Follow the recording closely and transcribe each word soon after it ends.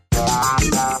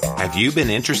Have you been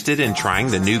interested in trying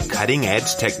the new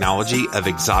cutting-edge technology of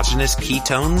exogenous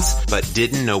ketones, but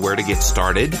didn't know where to get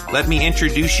started? Let me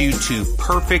introduce you to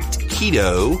Perfect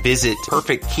Keto. Visit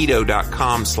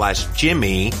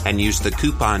perfectketo.com/Jimmy and use the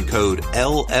coupon code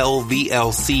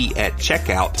LLVLC at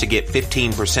checkout to get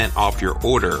 15% off your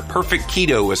order. Perfect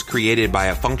Keto was created by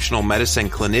a functional medicine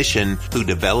clinician who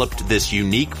developed this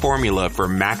unique formula for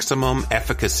maximum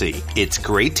efficacy. It's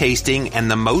great tasting and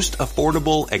the most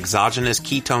affordable exogenous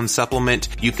ketone supplement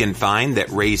you can find that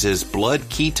raises blood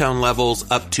ketone levels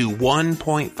up to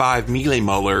 1.5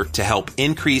 millimolar to help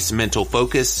increase mental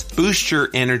focus, boost your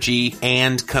energy,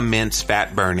 and commence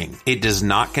fat burning. It does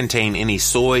not contain any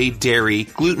soy, dairy,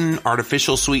 gluten,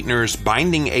 artificial sweeteners,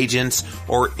 binding agents,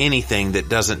 or anything that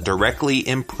doesn't directly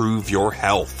improve your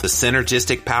health. The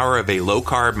synergistic power of a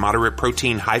low-carb,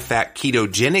 moderate-protein, high-fat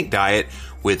ketogenic diet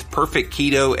with Perfect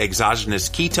Keto exogenous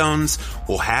ketones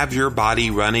will have your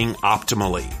body running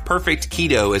optimally. Perfect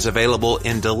Keto is available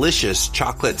in delicious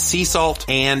chocolate sea salt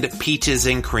and peaches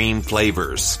and cream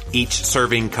flavors. Each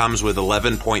serving comes with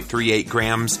 11.38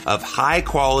 grams of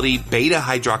high-quality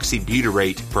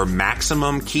beta-hydroxybutyrate for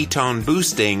maximum ketone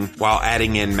boosting while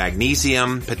adding in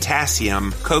magnesium,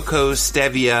 potassium, cocoa,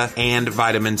 stevia, and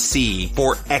vitamin C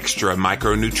for extra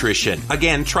micronutrition.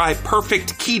 Again, try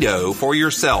Perfect Keto for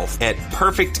yourself at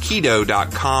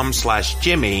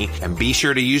perfectketo.com/Jimmy and be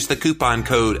sure to use the coupon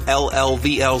code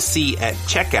LLVLC at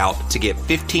checkout to get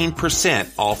 15%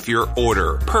 off your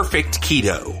order. Perfect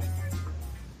Keto.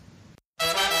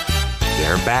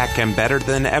 They're back and better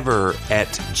than ever at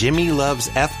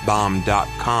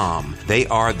JimmyLovesFBomb.com. They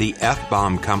are the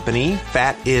F-Bomb company.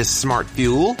 Fat is smart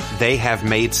fuel. They have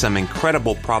made some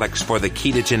incredible products for the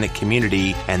ketogenic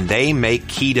community, and they make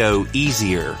keto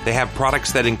easier. They have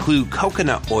products that include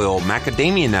coconut oil,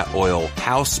 macadamia nut oil,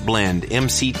 house blend,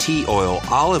 MCT oil,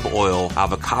 olive oil,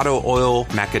 avocado oil,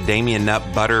 macadamia nut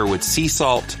butter with sea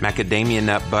salt, macadamia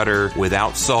nut butter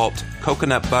without salt,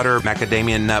 coconut butter,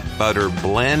 macadamia nut butter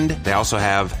blend. They also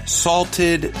have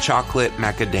salted chocolate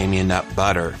macadamia nut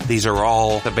butter. These are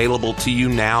all available to you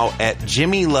now at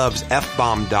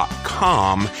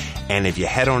JimmyLovesFBomb.com. And if you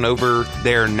head on over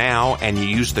there now and you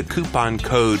use the coupon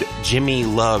code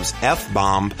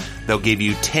JimmyLovesFBomb, they'll give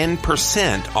you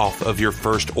 10% off of your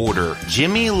first order.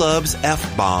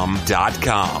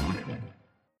 JimmyLovesFBomb.com.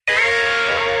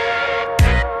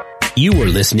 You are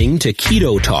listening to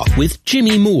Keto Talk with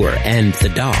Jimmy Moore and the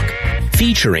Doc,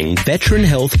 featuring veteran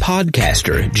health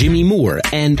podcaster Jimmy Moore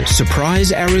and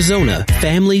Surprise, Arizona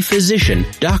family physician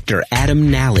Dr. Adam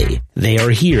Nally. They are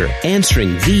here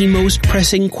answering the most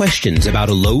pressing questions about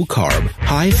a low-carb,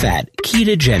 high-fat,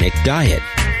 ketogenic diet.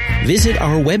 Visit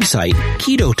our website,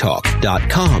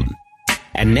 ketotalk.com.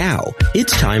 And now,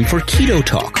 it's time for Keto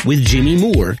Talk with Jimmy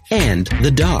Moore and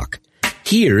the Doc.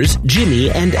 Here's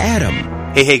Jimmy and Adam.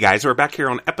 Hey guys, we're back here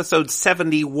on episode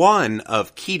 71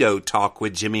 of Keto Talk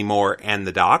with Jimmy Moore and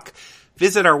the Doc.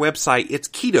 Visit our website, it's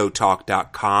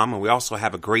ketotalk.com, and we also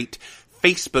have a great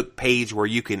Facebook page where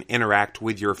you can interact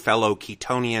with your fellow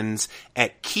Ketonians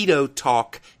at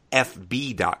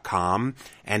ketotalkfb.com.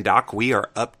 And Doc, we are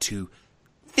up to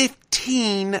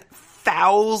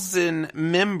 15,000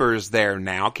 members there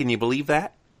now. Can you believe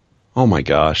that? Oh my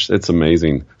gosh, it's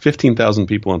amazing. 15,000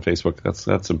 people on Facebook.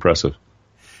 That's impressive.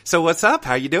 So what's up?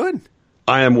 How you doing?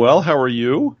 I am well. How are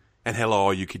you? And hello,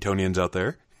 all you Ketonians out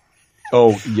there.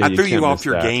 Oh, yeah, I threw you off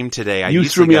your game today. You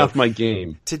threw me off my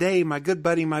game. Today, my good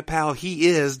buddy, my pal, he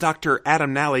is Dr.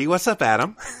 Adam Nally. What's up,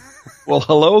 Adam? Well,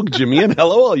 hello, Jimmy, and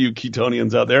hello, all you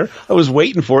Ketonians out there. I was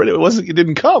waiting for it. It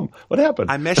didn't come. What happened?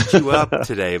 I messed you up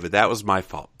today, but that was my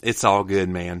fault. It's all good,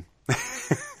 man.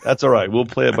 That's all right. We'll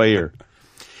play it by ear.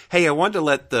 Hey, I wanted to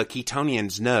let the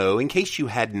Ketonians know, in case you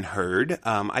hadn't heard,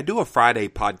 I do a Friday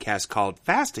podcast called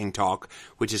Fasting Talk,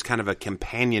 which is kind of a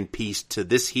companion piece to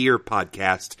this here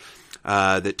podcast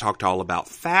that talked all about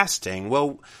fasting.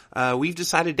 Well, we've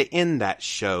decided to end that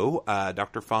show.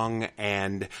 Dr. Fung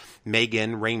and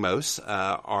Megan Ramos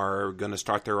are going to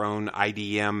start their own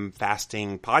IDM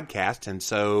fasting podcast. And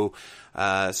so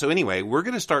anyway, we're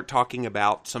going to start talking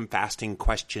about some fasting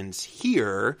questions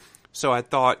here. So I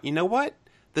thought, you know what?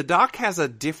 The doc has a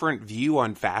different view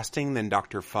on fasting than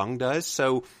Dr. Fung does,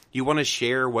 so you want to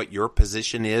share what your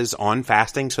position is on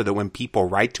fasting so that when people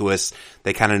write to us,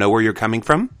 they kind of know where you're coming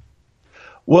from?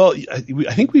 Well, I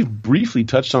think we've briefly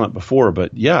touched on it before,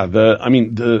 but yeah,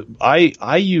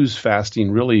 I use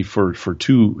fasting really for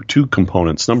two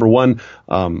components. Number one,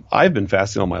 I've been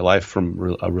fasting all my life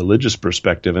from a religious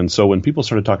perspective, and so when people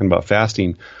started talking about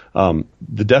fasting,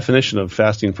 the definition of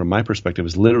fasting from my perspective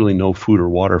is literally no food or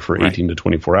water for 18 to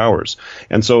 24 hours.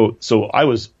 And so I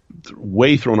was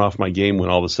way thrown off my game when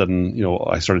all of a sudden,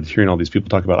 I started hearing all these people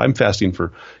talk about I'm fasting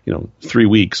for 3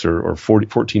 weeks or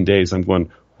 14 days. I'm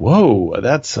going, whoa,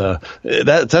 that's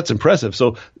impressive.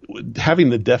 So having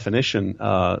the definition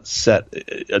set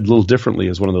a little differently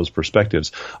is one of those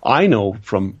perspectives. I know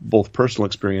from both personal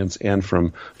experience and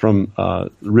from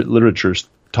literature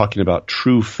talking about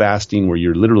true fasting, where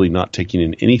you're literally not taking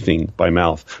in anything by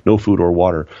mouth, no food or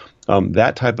water.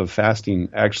 That type of fasting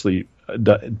actually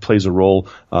plays a role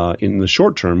in the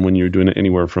short term when you're doing it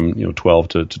anywhere from 12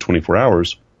 to 24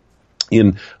 hours.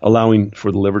 In allowing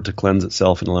for the liver to cleanse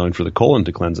itself and allowing for the colon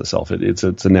to cleanse itself. It's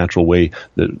a natural way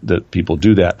that people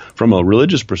do that. From a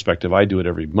religious perspective, I do it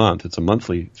every month. It's a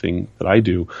monthly thing that I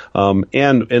do.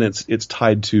 And it's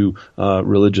tied to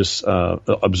religious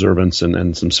observance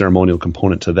and some ceremonial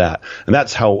component to that. And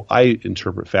that's how I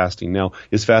interpret fasting. Now,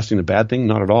 is fasting a bad thing?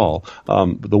 Not at all.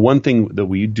 But the one thing that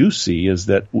we do see is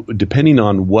that depending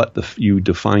on what you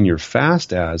define your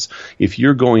fast as, if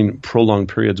you're going prolonged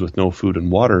periods with no food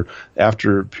and water,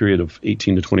 after a period of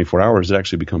 18 to 24 hours, it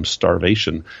actually becomes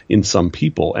starvation in some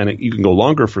people. And you can go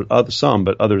longer for some,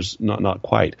 but others not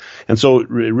quite. And so it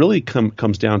really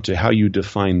comes down to how you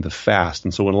define the fast.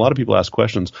 And so when a lot of people ask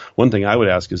questions, one thing I would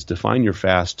ask is define your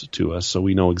fast to us so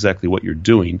we know exactly what you're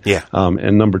doing. Yeah.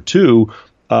 And number two,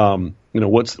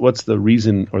 what's the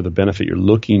reason or the benefit you're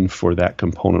looking for that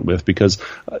component with? Because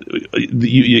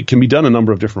it can be done a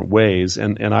number of different ways,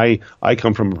 and I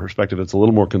come from a perspective that's a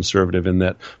little more conservative in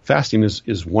that fasting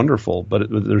is wonderful, but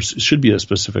there should be a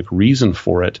specific reason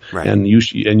for it, right. And you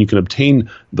can obtain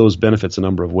those benefits a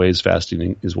number of ways.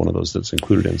 Fasting is one of those that's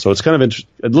included in. So it's kind of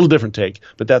a little different take,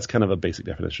 but that's kind of a basic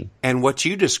definition. And what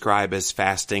you describe as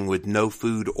fasting with no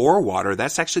food or water,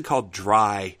 that's actually called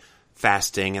dry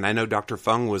fasting. And I know Dr.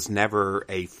 Fung was never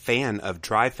a fan of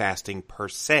dry fasting per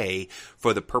se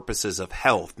for the purposes of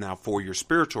health. Now, for your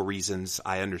spiritual reasons,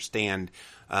 I understand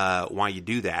why you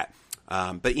do that.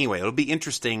 But anyway, it'll be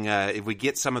interesting if we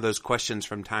get some of those questions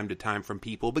from time to time from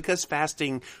people, because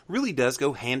fasting really does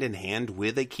go hand in hand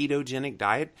with a ketogenic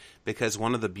diet, because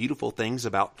one of the beautiful things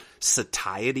about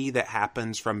satiety that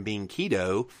happens from being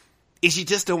keto is you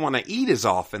just don't want to eat as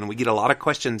often. We get a lot of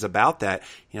questions about that.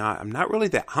 I'm not really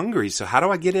that hungry, so how do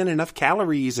I get in enough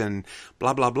calories and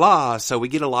blah, blah, blah. So we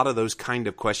get a lot of those kind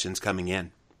of questions coming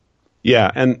in.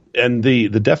 Yeah, and the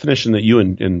definition that you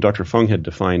and Dr. Fung had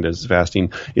defined as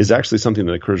fasting is actually something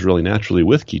that occurs really naturally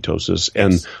with ketosis,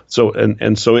 yes.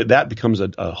 and so that becomes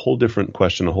a whole different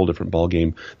question, a whole different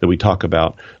ballgame that we talk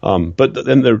about. But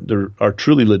then there are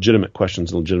truly legitimate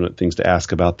questions and legitimate things to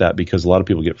ask about that, because a lot of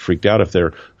people get freaked out if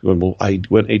they're going, well, I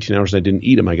went 18 hours and I didn't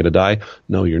eat. Am I going to die?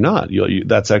 No, you're not.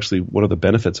 That's actually one of the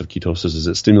benefits of ketosis, is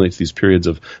it stimulates these periods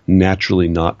of naturally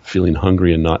not feeling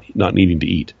hungry and not needing to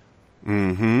eat.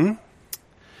 Mm-hmm.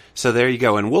 So there you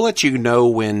go. And we'll let you know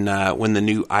when the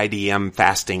new IDM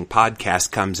fasting podcast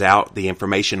comes out. The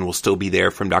information will still be there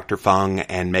from Dr. Fung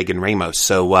and Megan Raynaud.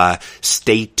 So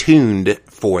stay tuned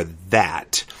for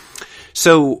that.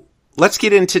 So let's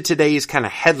get into today's kind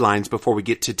of headlines before we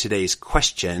get to today's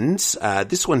questions.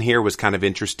 This one here was kind of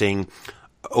interesting.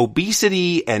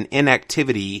 Obesity and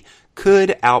inactivity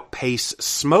could outpace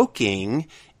smoking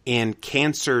in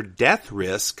cancer death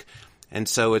risk. And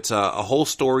so it's a whole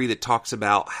story that talks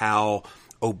about how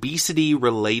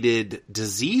obesity-related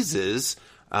diseases,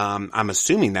 I'm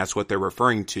assuming that's what they're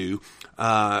referring to,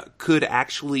 could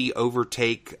actually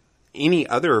overtake any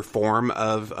other form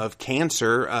of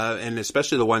cancer, and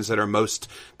especially the ones that are most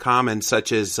common,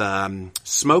 such as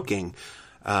smoking.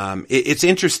 It's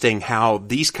interesting how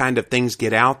these kind of things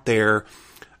get out there.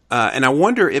 And I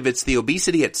wonder if it's the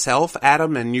obesity itself,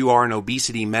 Adam, and you are an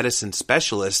obesity medicine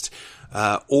specialist,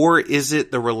 or is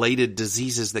it the related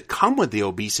diseases that come with the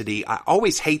obesity? I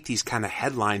always hate these kind of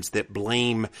headlines that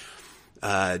blame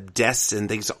deaths and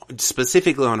things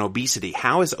specifically on obesity.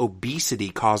 How is obesity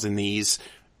causing these,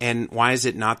 and why is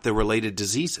it not the related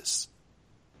diseases?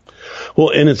 Well,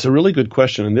 and it's a really good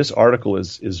question. And this article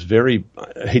is very,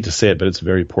 I hate to say it, but it's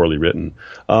very poorly written.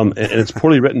 And it's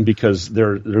poorly written because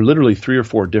there are literally 3 or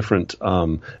 4 different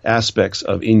aspects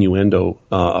of innuendo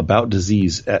about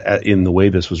disease in the way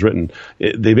this was written.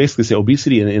 They basically say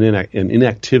obesity and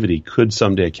inactivity could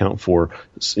someday account for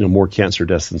more cancer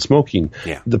deaths than smoking.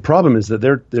 Yeah. The problem is that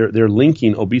they're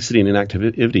linking obesity and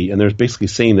inactivity, and they're basically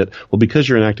saying that, well, because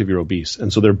you're inactive, you're obese.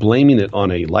 And so they're blaming it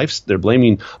on they're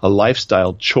blaming a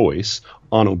lifestyle choice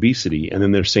on obesity, and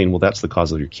then they're saying, well, that's the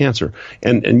cause of your cancer,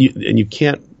 and you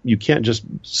can't you can't just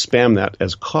spam that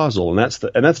as causal, and that's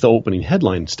the opening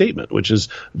headline statement, which is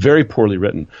very poorly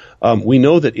written. We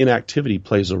know that inactivity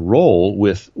plays a role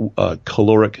with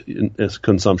caloric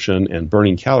consumption and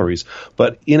burning calories,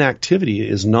 but inactivity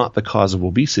is not the cause of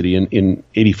obesity in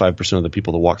 85% of the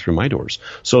people that walk through my doors.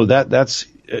 So that's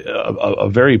a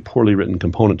very poorly written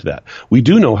component to that. We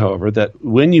do know, however, that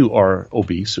when you are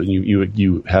obese and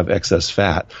you have excess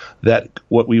fat, that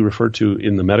what we refer to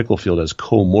in the medical field as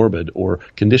comorbid, or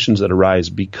conditions that arise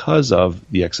because of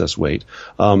the excess weight,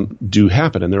 do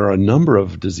happen. And there are a number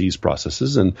of disease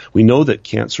processes, and we know that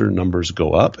cancer numbers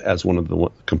go up as one of the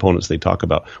components they talk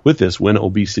about with this when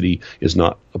obesity is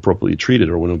not appropriately treated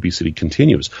or when obesity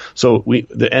continues. So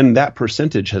and that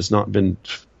percentage has not been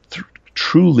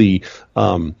truly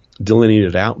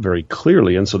delineated out very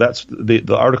clearly. And so that's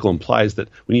the article implies that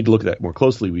we need to look at that more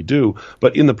closely. We do.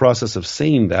 But in the process of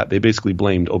saying that, they basically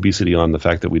blamed obesity on the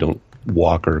fact that we don't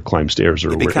walk or climb stairs.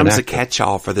 Or it becomes a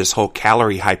catch-all for this whole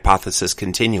calorie hypothesis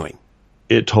continuing.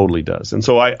 It totally does. And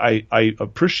so I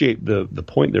appreciate the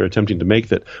point they're attempting to make,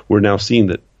 that we're now seeing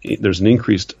that there's an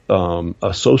increased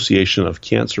association of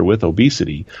cancer with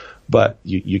obesity, but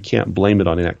you can't blame it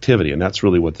on inactivity. And that's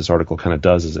really what this article kind of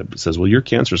does, is it says, well, you're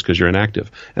cancerous because you're inactive.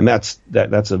 And that's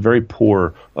a very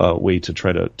poor way to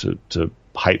try to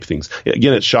hype things.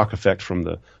 Again, it's shock effect from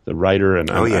the writer,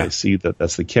 and I see that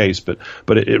that's the case, but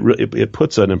it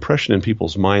puts an impression in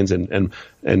people's minds and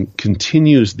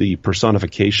continues the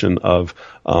personification of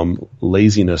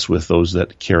laziness with those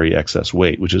that carry excess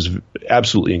weight, which is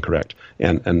absolutely incorrect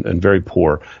and very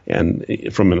poor. And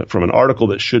from an article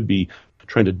that should be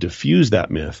trying to diffuse that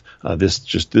myth,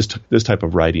 this type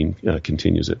of writing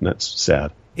continues it, and that's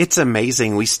sad. It's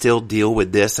amazing we still deal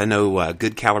with this. I know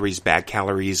Good Calories, Bad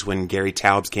Calories, when Gary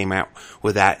Taubes came out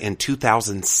with that in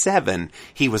 2007,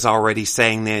 he was already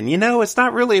saying then, it's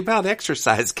not really about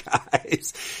exercise,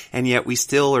 guys. And yet we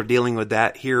still are dealing with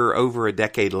that here over a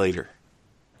decade later.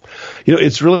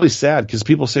 It's really sad because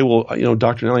people say, well,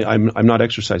 Dr. Nelly, I'm not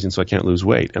exercising, so I can't lose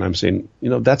weight. And I'm saying,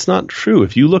 that's not true.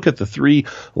 If you look at the three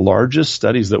largest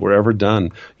studies that were ever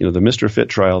done, the Mr. Fit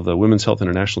trial, the Women's Health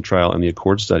International trial, and the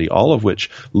Accord study, all of which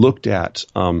looked at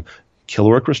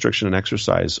caloric restriction and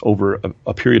exercise over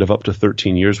a period of up to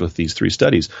 13 years with these three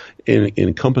studies, it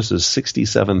encompasses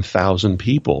 67,000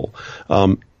 people.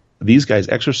 These guys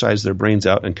exercised their brains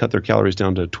out and cut their calories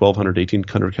down to 1,200,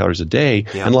 1,800 calories a day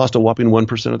and lost a whopping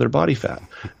 1% of their body fat.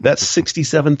 That's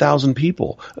 67,000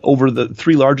 people over the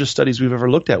three largest studies we've ever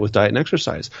looked at with diet and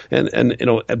exercise.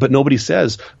 But nobody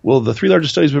says, well, the three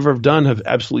largest studies we've ever done have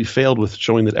absolutely failed with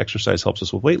showing that exercise helps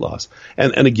us with weight loss.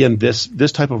 And again,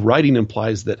 this type of writing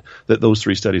implies that those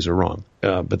three studies are wrong.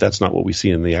 But that's not what we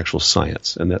see in the actual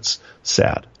science, and that's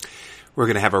sad. We're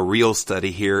going to have a real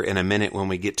study here in a minute when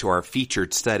we get to our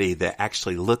featured study that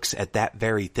actually looks at that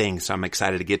very thing. So I'm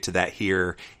excited to get to that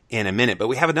here in a minute. But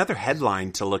we have another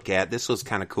headline to look at. This was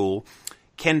kind of cool.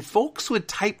 Can folks with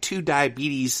type 2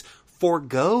 diabetes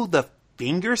forego the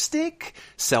finger stick?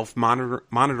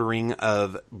 Self-monitoring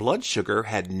of blood sugar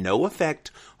had no effect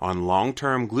on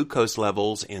long-term glucose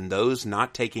levels in those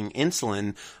not taking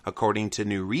insulin, according to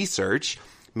new research.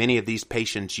 Many of these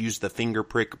patients used the finger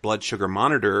prick blood sugar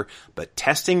monitor, but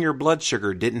testing your blood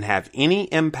sugar didn't have any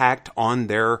impact on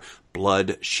their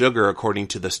blood sugar, according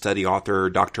to the study author,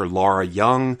 Dr. Laura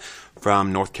Young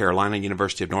from North Carolina,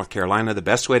 University of North Carolina. The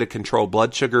best way to control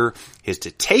blood sugar is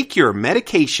to take your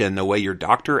medication the way your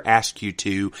doctor asks you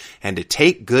to, and to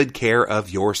take good care of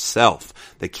yourself.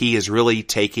 The key is really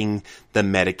taking the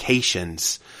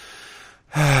medications.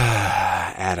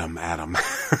 Adam.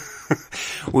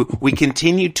 We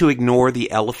continue to ignore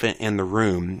the elephant in the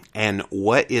room and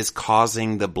what is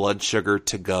causing the blood sugar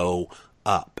to go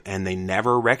up. And they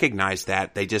never recognize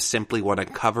that. They just simply want to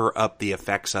cover up the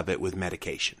effects of it with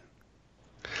medication.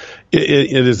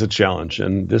 It is a challenge,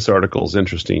 and this article is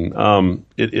interesting.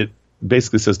 It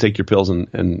basically says take your pills,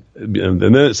 and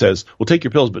then it says, well, take your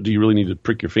pills, but do you really need to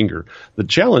prick your finger? The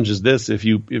challenge is this: if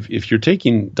you're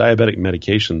taking diabetic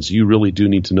medications, you really do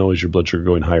need to know, is your blood sugar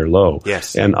going high or low?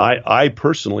 Yes. And I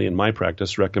personally, in my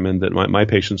practice, recommend that my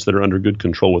patients that are under good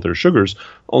control with their sugars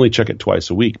only check it twice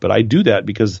a week. But I do that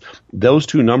because those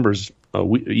two numbers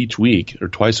each week or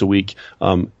twice a week,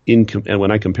 and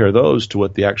when I compare those to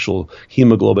what the actual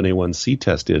hemoglobin A1C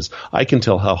test is, I can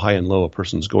tell how high and low a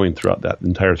person's going throughout that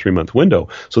entire 3-month window.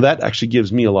 So that actually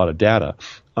gives me a lot of data.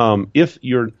 If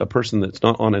you're a person that's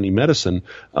not on any medicine,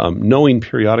 knowing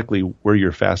periodically where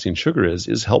your fasting sugar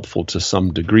is helpful to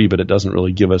some degree, but it doesn't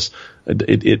really give us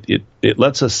it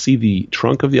lets us see the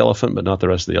trunk of the elephant, but not the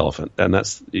rest of the elephant. And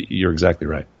you're exactly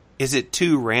right. Is it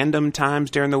 2 random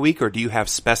times during the week, or do you have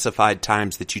specified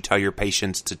times that you tell your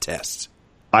patients to test?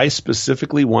 I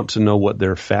specifically want to know what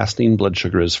their fasting blood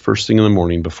sugar is first thing in the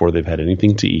morning before they've had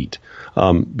anything to eat.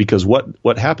 Because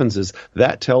what happens is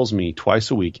that tells me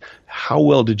twice a week, how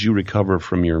well did you recover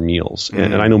from your meals?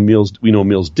 And I know we know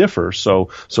meals differ. So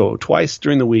twice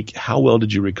during the week, how well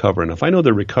did you recover? And if I know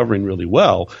they're recovering really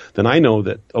well, then I know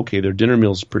that, okay, their dinner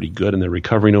meal is pretty good and they're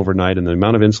recovering overnight and the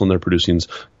amount of insulin they're producing is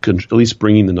at least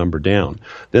bringing the number down.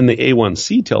 Then the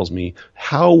A1C tells me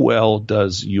how well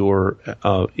does your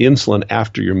insulin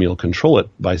after your meal control it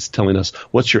by telling us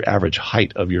what's your average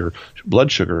height of your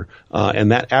blood sugar.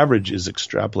 And that average is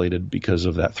extrapolated because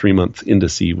of that 3-month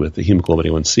indice with the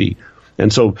hemoglobin A1C.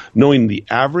 And so knowing the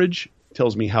average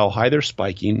tells me how high they're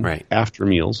spiking after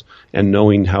meals, and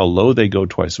knowing how low they go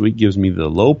twice a week gives me the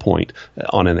low point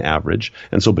on an average.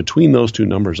 And so between those two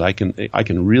numbers, I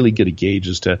can really get a gauge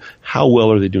as to how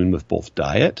well are they doing with both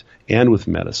diet and with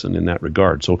medicine in that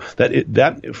regard. So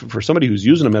that for somebody who's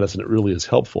using a medicine, it really is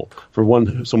helpful. For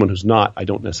someone who's not, I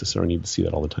don't necessarily need to see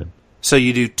that all the time. So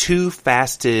you do 2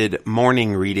 fasted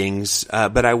morning readings,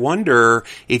 but I wonder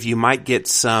if you might get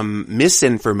some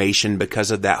misinformation because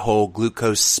of that whole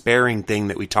glucose sparing thing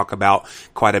that we talk about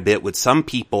quite a bit with some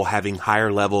people having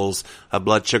higher levels of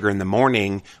blood sugar in the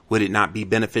morning. Would it not be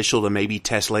beneficial to maybe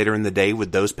test later in the day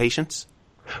with those patients?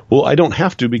 Well, I don't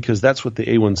have to because that's what the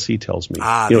A1C tells me.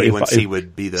 The A1C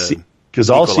would be the because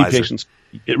I'll see patients.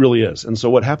 It really is. And so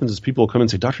what happens is people will come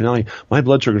and say, Dr. Nally, my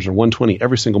blood sugars are 120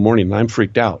 every single morning, and I'm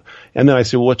freaked out. And then I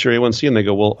say, well, what's your A1C? And they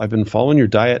go, well, I've been following your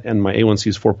diet, and my A1C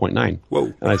is 4.9.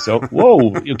 Whoa. And I say,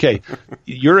 whoa, okay.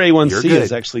 Your A1C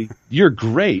is actually, you're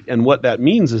great. And what that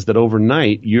means is that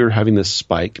overnight you're having this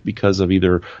spike because of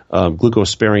either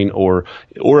glucose sparing or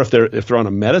if they're on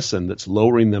a medicine that's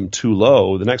lowering them too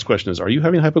low. The next question is, are you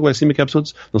having hypoglycemic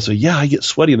episodes? They'll say, yeah, I get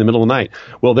sweaty in the middle of the night.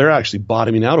 Well, they're actually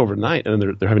bottoming out overnight, and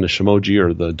they're having a Shimoji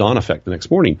or the dawn effect the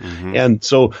next morning. And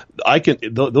so I can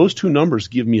those two numbers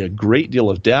give me a great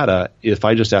deal of data if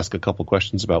I just ask a couple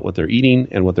questions about what they're eating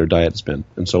and what their diet's been.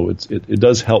 And so it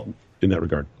does help in that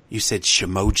regard. You said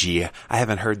Shimoji. I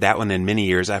haven't heard that one in many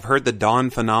years. I've heard the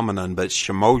dawn phenomenon, but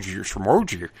Shimoji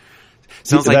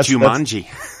sounds like Jumanji.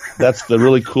 That's the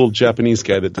really cool Japanese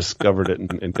guy that discovered it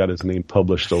and got his name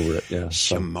published over it. Yeah,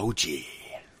 Shimoji.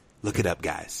 Look it up,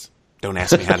 guys. Don't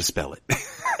ask me how to spell it.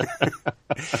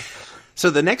 So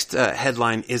the next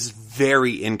headline is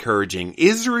very encouraging.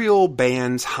 Israel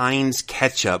bans Heinz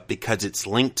ketchup because it's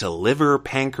linked to liver,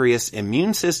 pancreas,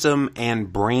 immune system,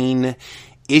 and brain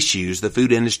issues. The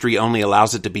food industry only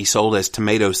allows it to be sold as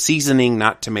tomato seasoning,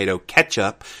 not tomato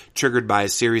ketchup, triggered by a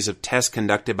series of tests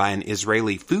conducted by an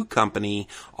Israeli food company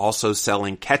also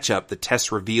selling ketchup. The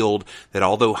tests revealed that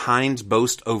although Heinz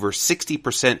boasts over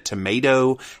 60%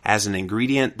 tomato as an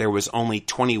ingredient, there was only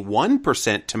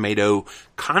 21% tomato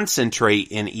concentrate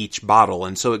in each bottle.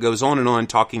 And so it goes on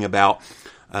talking about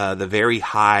the very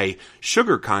high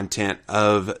sugar content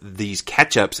of these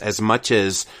ketchups, as much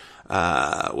as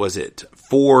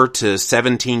 4 to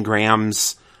 17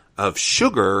 grams of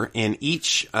sugar in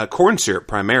each corn syrup,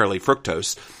 primarily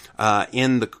fructose,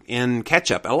 in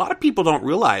ketchup. A lot of people don't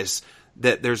realize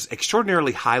that there's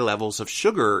extraordinarily high levels of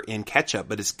sugar in ketchup,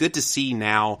 but it's good to see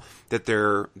now that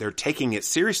they're taking it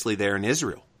seriously there in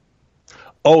Israel.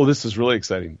 Oh, this is really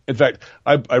exciting. In fact,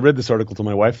 I read this article to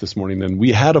my wife this morning, and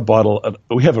we have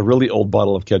a really old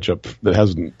bottle of ketchup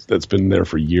that's been there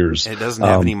for years. It doesn't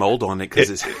have any mold on it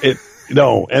because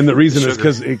no, and the reason is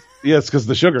because it's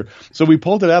the sugar. So we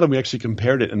pulled it out and we actually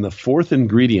compared it, and the 4th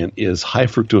ingredient is high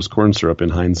fructose corn syrup in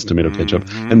Heinz tomato ketchup,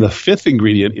 and the 5th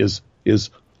ingredient is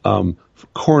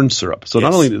corn syrup. So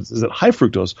not only is it high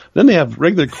fructose, then they have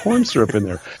regular corn syrup in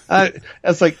there.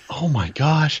 It's like, oh my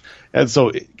gosh. And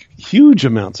so huge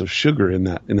amounts of sugar in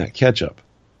that ketchup.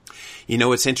 You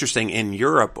know, it's interesting. In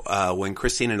Europe, when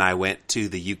Christine and I went to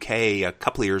the UK a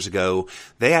couple of years ago,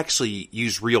 they actually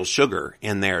use real sugar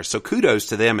in there. So kudos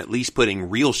to them, at least putting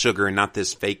real sugar and not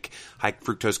this fake high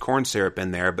fructose corn syrup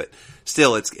in there. But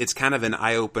still, it's kind of an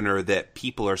eye-opener that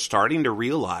people are starting to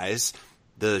realize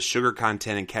the sugar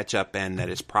content in ketchup and that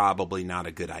it's probably not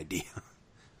a good idea.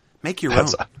 Make your own.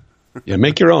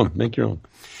 Make your own. Make your own.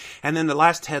 And then the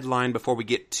last headline before we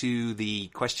get to the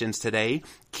questions today,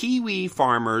 Kiwi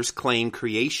farmers claim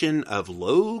creation of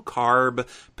low-carb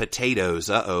potatoes.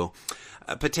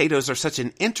 Potatoes are such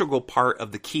an integral part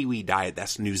of the Kiwi diet.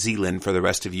 That's New Zealand for the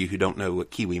rest of you who don't know what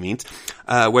Kiwi means.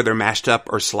 Whether mashed up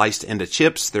or sliced into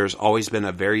chips, there's always been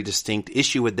a very distinct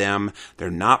issue with them. They're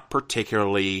not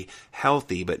particularly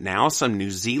healthy, but now some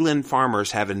New Zealand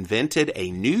farmers have invented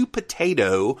a new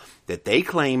potato that they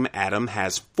claim, Adam,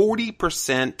 has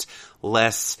 40%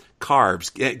 less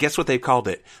carbs. Guess what they've called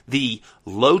it? The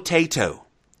Low-tato.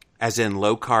 as in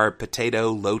low carb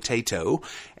potato, low-tato.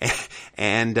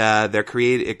 And they're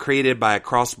created by a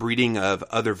crossbreeding of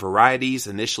other varieties.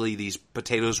 Initially, these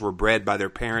potatoes were bred by their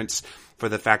parents for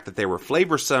the fact that they were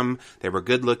flavorsome, they were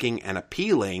good looking and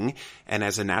appealing, and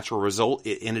as a natural result,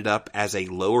 it ended up as a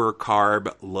lower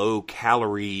carb, low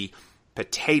calorie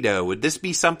potato. Would this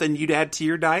be something you'd add to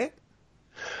your diet?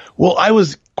 Well, I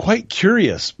was quite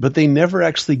curious, but they never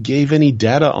actually gave any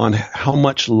data on how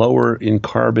much lower in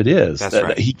carb it is. That's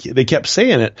right. They kept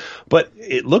saying it, but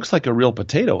it looks like a real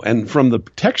potato. And from the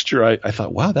texture, I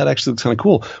thought, wow, that actually looks kind of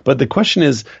cool. But the question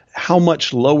is, how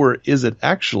much lower is it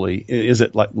actually? Is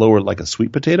it like lower like a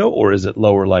sweet potato, or is it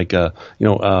lower like a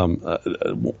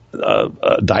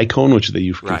daikon, which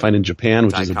you can find in Japan,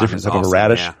 which is a different type of a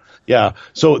radish? Yeah.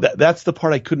 So that's the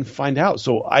part I couldn't find out.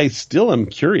 So I still am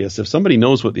curious. If somebody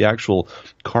knows what the actual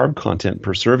carb content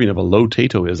per serving of a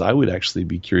low-tato is, I would actually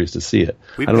be curious to see it.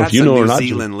 We've I don't know got if you some know New or not.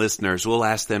 Zealand listeners. We'll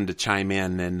ask them to chime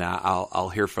in, and I'll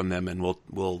hear from them, and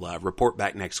we'll report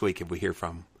back next week if we hear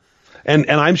from them.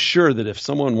 And I'm sure that if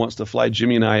someone wants to fly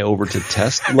Jimmy and I over to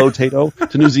test low-tato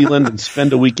to New Zealand and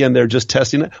spend a weekend there just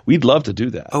testing it, we'd love to do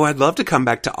that. Oh, I'd love to come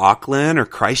back to Auckland or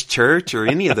Christchurch or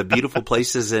any of the beautiful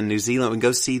places in New Zealand and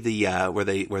go see the where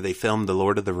they filmed The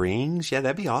Lord of the Rings. Yeah,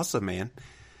 that'd be awesome, man.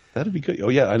 That'd be good. Oh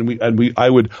yeah, I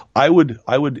would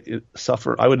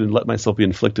suffer. I would let myself be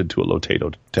inflicted to a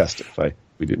low-tato test if we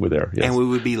were there. Yes. And we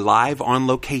would be live on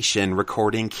location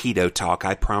recording Keto Talk.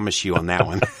 I promise you on that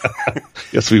one.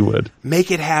 Yes, we would. Make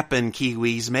it happen,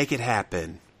 Kiwis. Make it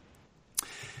happen.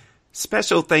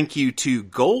 Special thank you to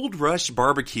Gold Rush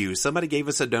Barbecue. Somebody gave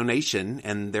us a donation,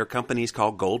 and their company is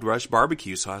called Gold Rush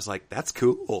Barbecue. So I was like, that's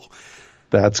cool.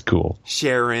 That's cool.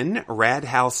 Sharon,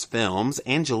 Radhouse Films,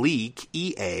 Angelique,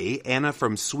 EA, Anna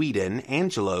from Sweden,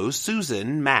 Angelo,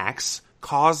 Susan, Max,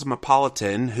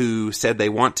 Cosmopolitan, who said they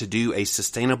want to do a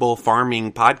sustainable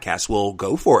farming podcast. Well,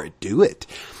 go for it. Do it.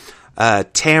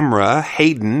 Tamra,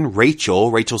 Hayden,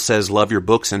 Rachel. Rachel says, love your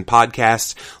books and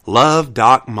podcasts. Love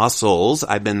Doc Muscles.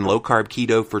 I've been low carb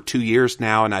keto for 2 years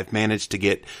now, and I've managed to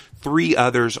get 3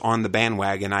 others on the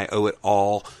bandwagon. I owe it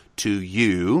all to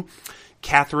you.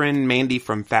 Catherine, Mandy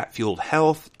from Fat Fueled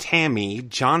Health, Tammy,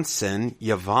 Johnson,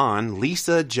 Yvonne,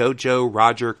 Lisa, Jojo,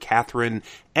 Roger, Catherine,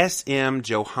 SM,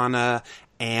 Johanna,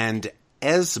 and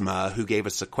Esma, who gave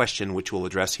us a question, which we'll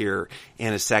address here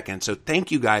in a second. So thank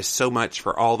you guys so much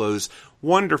for all those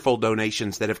wonderful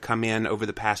donations that have come in over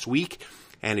the past week.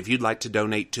 And if you'd like to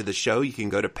donate to the show, you can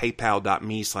go to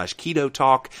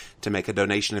paypal.me/ketotalk to make a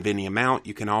donation of any amount.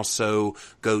 You can also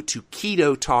go to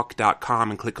ketotalk.com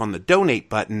and click on the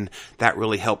donate button. That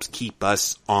really helps keep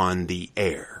us on the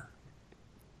air.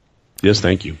 Yes,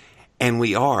 thank you. And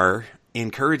we are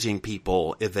encouraging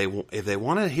people, if they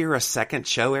want to hear a second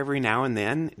show every now and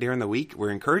then during the week,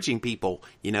 we're encouraging people,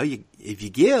 if you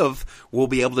give, we'll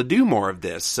be able to do more of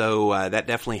this. So that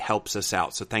definitely helps us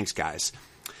out. So thanks, guys.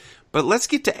 But let's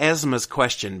get to Esma's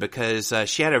question, because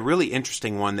she had a really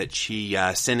interesting one that she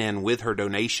sent in with her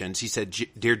donation. She said,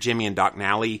 Dear Jimmy and Doc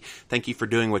Nally, thank you for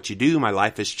doing what you do. My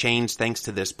life has changed thanks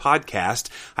to this podcast.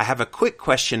 I have a quick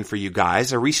question for you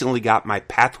guys. I recently got my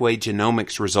pathway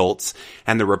genomics results,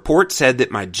 and the report said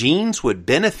that my genes would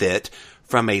benefit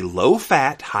from a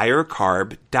low-fat,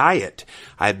 higher-carb diet.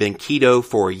 I've been keto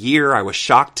for a year. I was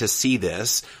shocked to see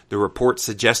this. The report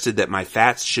suggested that my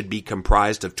fats should be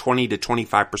comprised of 20 to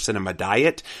 25% of my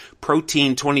diet,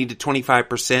 protein 20 to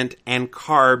 25%, and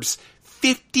carbs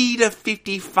 50 to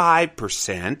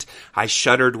 55%. I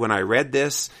shuddered when I read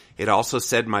this. It also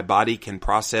said my body can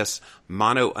process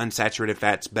monounsaturated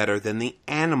fats better than the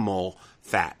animal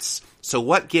fats. So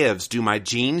what gives? Do my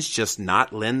genes just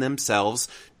not lend themselves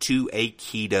to a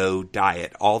keto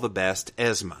diet? All the best,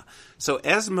 Esma. So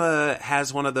Esma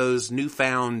has one of those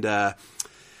newfound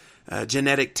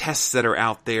genetic tests that are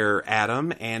out there,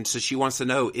 Adam, and so she wants to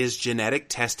know, is genetic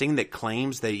testing that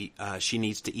claims that she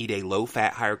needs to eat a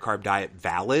low-fat, higher-carb diet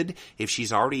valid if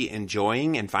she's already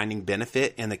enjoying and finding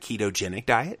benefit in the ketogenic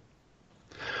diet?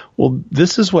 Well,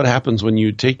 this is what happens when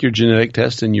you take your genetic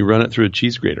test and you run it through a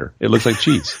cheese grater. It looks like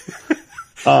cheese.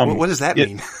 What does that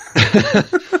mean?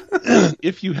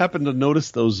 If you happen to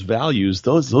notice those values,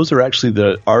 those are actually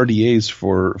the RDAs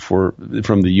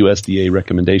from the USDA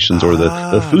recommendations, or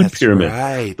the food pyramid.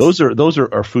 Right. Those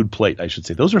are food plate, I should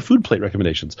say. Those are food plate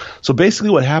recommendations. So basically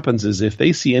what happens is if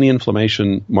they see any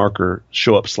inflammation marker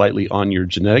show up slightly on your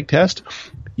genetic test,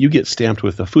 you get stamped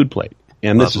with a food plate.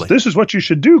 And this is what you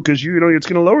should do, because it's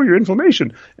going to lower your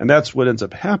inflammation, and that's what ends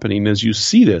up happening as you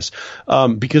see this,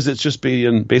 because it's just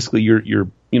basically you're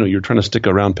trying to stick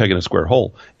a round peg in a square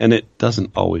hole, and it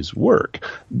doesn't always work.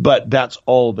 But that's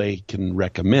all they can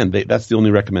recommend. That's the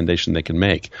only recommendation they can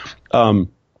make.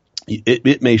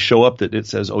 it may show up that it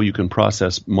says, oh, you can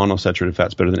process monosaturated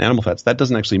fats better than animal fats. That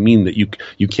doesn't actually mean that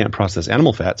you can't process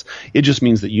animal fats. It just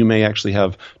means that you may actually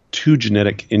have two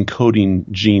genetic encoding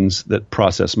genes that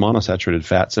process monosaturated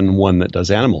fats and one that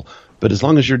does animal. But as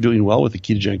long as you're doing well with the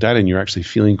ketogenic diet and you're actually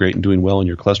feeling great and doing well and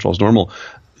your cholesterol is normal,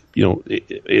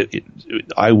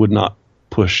 I would not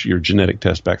push your genetic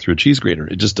test back through a cheese grater.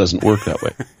 It just doesn't work that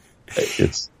way.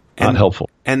 It's not helpful.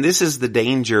 And this is the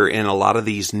danger in a lot of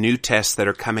these new tests that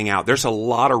are coming out. There's a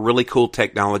lot of really cool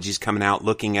technologies coming out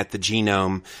looking at the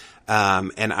genome.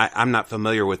 And I'm not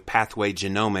familiar with pathway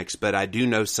genomics, but I do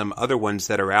know some other ones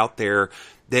that are out there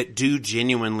that do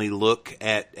genuinely look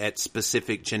at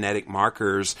specific genetic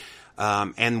markers,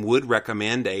 and would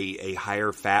recommend a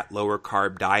higher fat, lower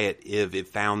carb diet if it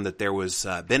found that there was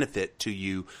benefit to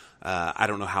you. I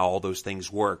don't know how all those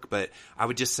things work, but I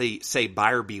would just say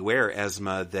buyer beware,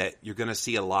 Esma, that you're going to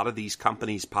see a lot of these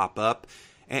companies pop up.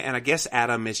 And I guess,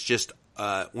 Adam, it's just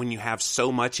when you have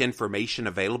so much information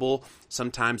available,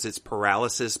 sometimes it's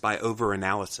paralysis by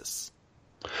overanalysis.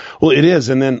 Well, it is.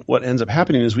 And then what ends up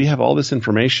happening is we have all this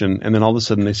information, and then all of a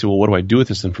sudden they say, well, what do I do with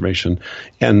this information?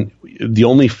 And the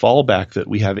only fallback that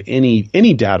we have any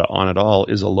data on at all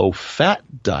is a low-fat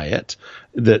diet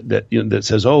that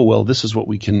says, oh, well, this is what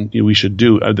we should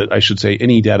do. That I should say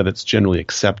any data that's generally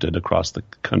accepted across the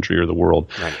country or the world.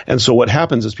 Right. And so what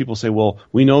happens is people say, well,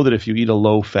 we know that if you eat a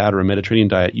low-fat or a Mediterranean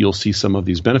diet, you'll see some of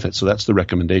these benefits. So that's the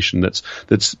recommendation that's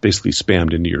basically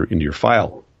spammed into your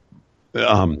file.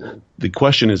 The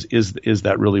question is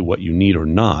that really what you need or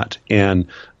not? And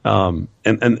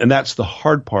that's the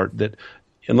hard part, that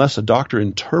unless a doctor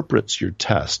interprets your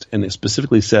test and it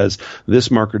specifically says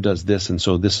this marker does this, and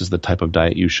so this is the type of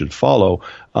diet you should follow,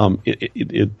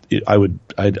 I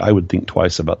would think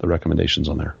twice about the recommendations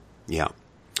on there. Yeah.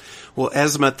 Well,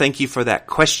 Esma, thank you for that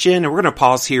question. And we're going to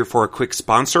pause here for a quick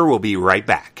sponsor. We'll be right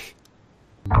back.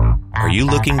 Are you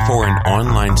looking for an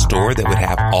online store that would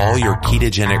have all your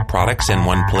ketogenic products in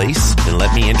one place? Then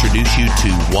let me introduce you to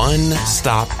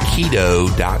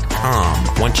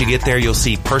OneStopKeto.com. Once you get there, you'll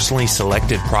see personally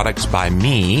selected products by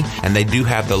me, and they do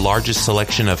have the largest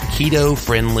selection of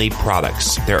keto-friendly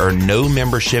products. There are no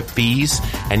membership fees,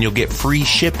 and you'll get free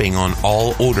shipping on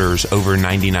all orders over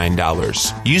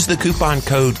 $99. Use the coupon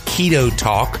code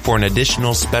KETOTALK for an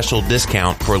additional special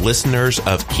discount for listeners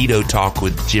of Keto Talk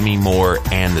with Jimmy Moore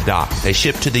and the Doc. They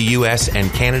ship to the U.S. and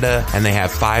Canada, and they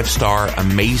have 5-star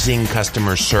amazing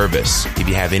customer service. If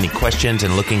you have any questions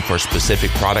and looking for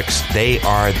specific products, they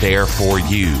are there for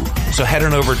you. So head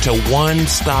on over to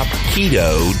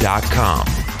OneStopKeto.com.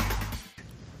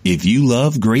 If you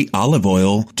love great olive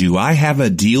oil, do I have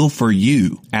a deal for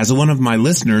you? As one of my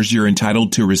listeners, you're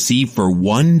entitled to receive for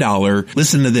 $1,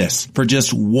 listen to this, for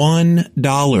just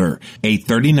 $1, a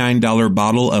 $39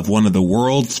 bottle of one of the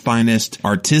world's finest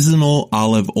artisanal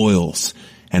olive oils.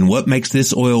 And what makes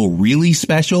this oil really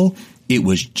special? It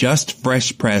was just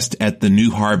fresh pressed at the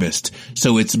new harvest,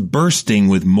 so it's bursting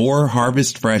with more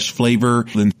harvest fresh flavor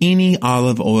than any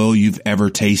olive oil you've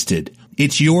ever tasted.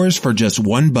 It's yours for just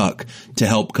 $1 to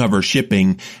help cover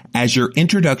shipping as your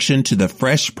introduction to the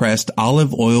Fresh Pressed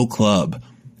Olive Oil Club.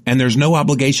 And there's no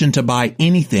obligation to buy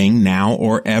anything now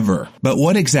or ever. But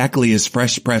what exactly is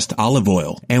fresh pressed olive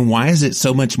oil? And why is it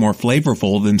so much more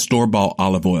flavorful than store-bought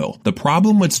olive oil? The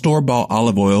problem with store-bought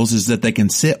olive oils is that they can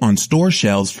sit on store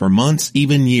shelves for months,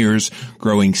 even years,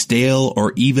 growing stale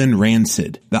or even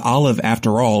rancid. The olive,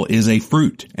 after all, is a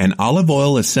fruit. And olive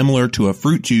oil is similar to a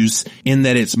fruit juice in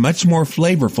that it's much more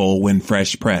flavorful when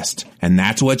fresh pressed. And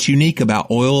that's what's unique about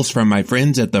oils from my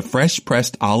friends at the Fresh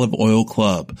Pressed Olive Oil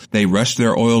Club. They rush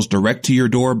their oils direct to your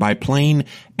door by plane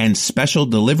and special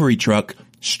delivery truck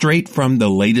straight from the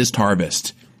latest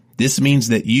harvest. This means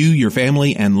that you, your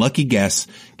family, and lucky guests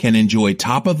can enjoy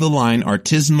top-of-the-line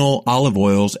artisanal olive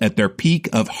oils at their peak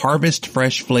of harvest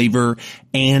fresh flavor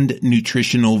and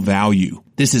nutritional value.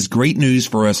 This is great news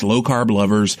for us low-carb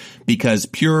lovers because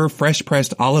pure,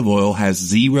 fresh-pressed olive oil has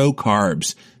 0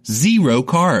 carbs. 0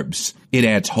 carbs. It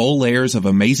adds whole layers of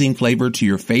amazing flavor to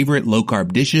your favorite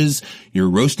low-carb dishes, your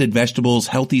roasted vegetables,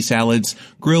 healthy salads,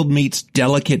 grilled meats,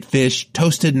 delicate fish,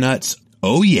 toasted nuts.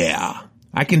 Oh yeah!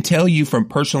 I can tell you from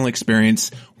personal experience,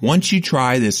 once you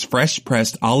try this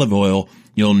fresh-pressed olive oil,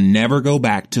 you'll never go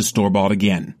back to store-bought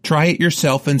again. Try it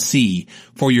yourself and see.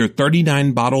 For your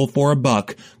 39 bottle for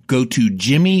 $1, go to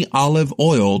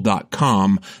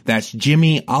jimmyoliveoil.com. That's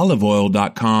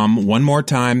jimmyoliveoil.com. One more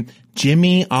time,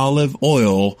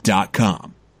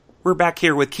 jimmyoliveoil.com. We're back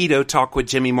here with Keto Talk with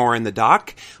Jimmy Moore and the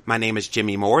Doc. My name is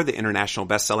Jimmy Moore, the international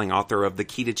best-selling author of the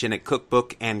Ketogenic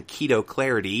Cookbook and Keto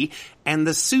Clarity, and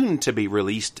the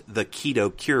soon-to-be-released The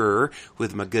Keto Cure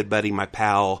with my good buddy, my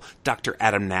pal, Dr.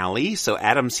 Adam Nally. So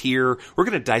Adam's here. We're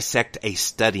going to dissect a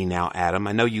study now, Adam.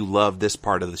 I know you love this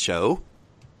part of the show.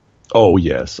 Oh,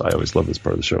 yes. I always love this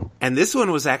part of the show. And this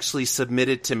one was actually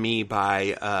submitted to me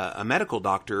by a medical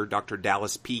doctor, Dr.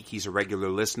 Dallas Peak. He's a regular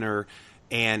listener.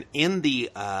 And in the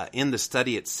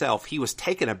study itself, he was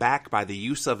taken aback by the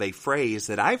use of a phrase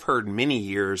that I've heard many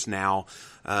years now,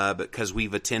 because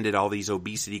we've attended all these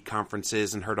obesity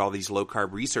conferences and heard all these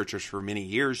low-carb researchers for many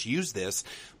years use this.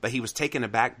 But he was taken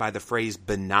aback by the phrase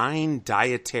benign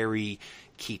dietary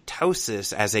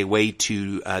ketosis as a way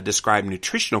to describe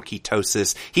nutritional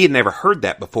ketosis. He had never heard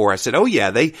that before. I said, oh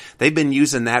yeah, they've been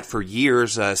using that for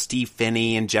years. Steve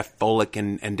Finney and Jeff Follick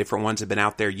and different ones have been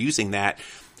out there using that,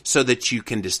 so that you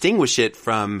can distinguish it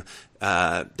from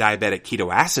diabetic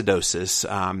ketoacidosis.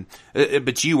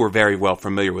 But you were very well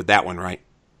familiar with that one, right?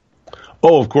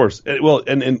 Oh, of course. Well,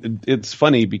 and it's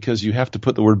funny because you have to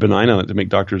put the word benign on it to make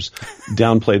doctors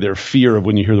downplay their fear of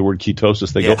when you hear the word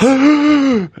ketosis. They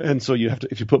go, and so you have to,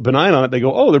 if you put benign on it, they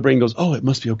go, oh, their brain goes, oh, it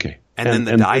must be okay. And then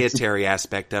the dietary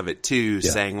aspect of it too,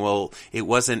 saying, well, it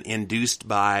wasn't induced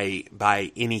by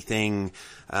anything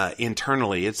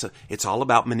internally. It's all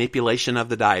about manipulation of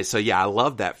the diet. So yeah, I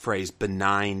love that phrase,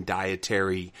 benign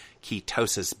dietary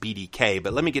ketosis, BDK.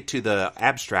 But let me get to the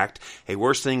abstract. A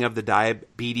worsening of the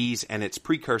diabetes and its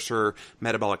precursor,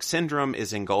 metabolic syndrome,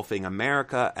 is engulfing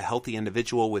America. A healthy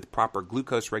individual with proper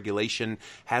glucose regulation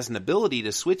has an ability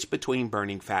to switch between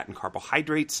burning fat and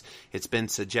carbohydrates. It's been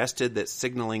suggested that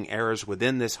signaling errors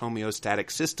within this homeostatic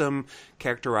system,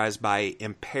 characterized by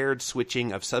impaired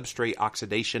switching of substrate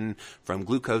oxidation from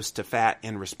glucose to fat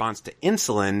in response to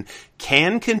insulin,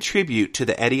 can contribute to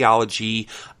the etiology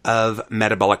of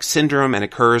metabolic syndrome and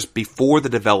occurs before the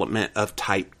development of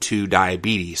type 2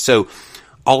 diabetes. So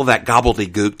all of that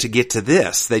gobbledygook to get to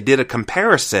this. They did a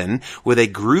comparison with a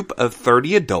group of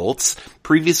 30 adults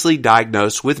previously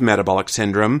diagnosed with metabolic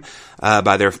syndrome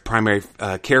by their primary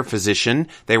care physician.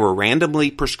 They were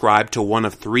randomly prescribed to one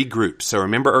of three groups. So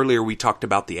remember earlier we talked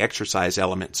about the exercise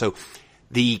element. So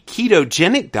the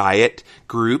ketogenic diet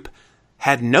group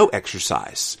had no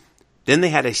exercise. Then they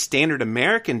had a standard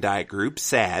American diet group,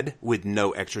 SAD, with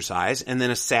no exercise, and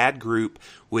then a SAD group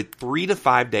with 3 to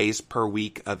 5 days per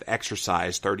week of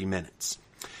exercise, 30 minutes.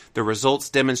 The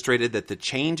results demonstrated that the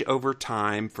change over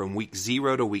time from week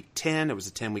 0 to week 10, it was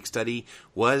a 10-week study,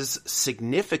 was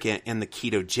significant in the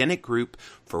ketogenic group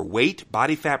for weight,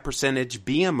 body fat percentage,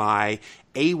 BMI,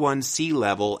 A1C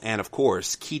level, and of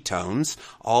course, ketones.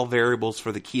 All variables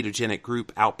for the ketogenic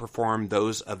group outperformed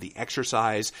those of the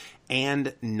exercise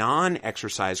and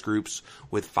non-exercise groups,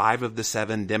 with 5 of the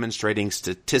 7 demonstrating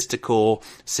statistical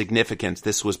significance.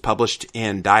 This was published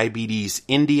in Diabetes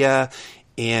India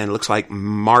in, looks like,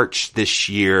 March this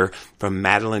year from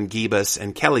Madeline Gibas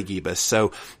and Kelly Gibas.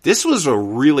 So this was a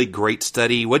really great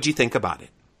study. What'd you think about it?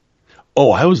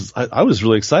 Oh, I was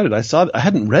really excited. I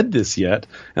hadn't read this yet,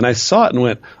 and I saw it and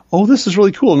went, oh, this is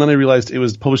really cool. And then I realized it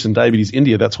was published in Diabetes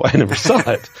India. That's why I never saw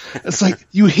it. It's like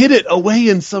you hid it away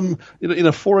in in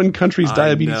a foreign country's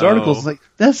diabetes articles. It's like,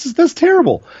 that's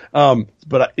terrible.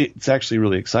 But it's actually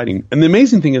really exciting. And the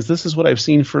amazing thing is, this is what I've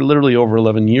seen for literally over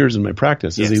 11 years in my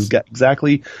practice. Is you've got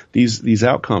exactly these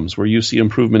outcomes where you see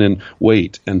improvement in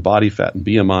weight and body fat and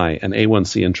BMI and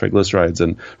A1C and triglycerides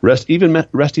and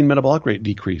resting metabolic rate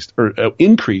decreased or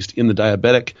increased in the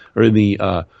diabetic or in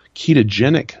the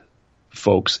ketogenic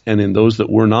folks, and in those that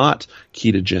were not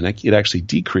ketogenic, it actually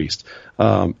decreased.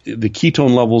 The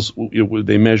ketone levels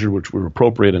they measured, which were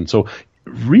appropriate, and so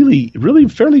really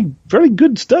very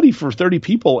good study for 30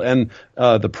 people, and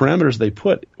the parameters they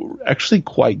put were actually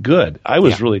quite good. I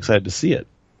was really excited to see it.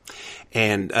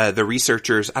 And the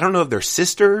researchers, I don't know if they're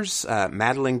sisters,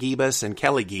 Madeline Gibas and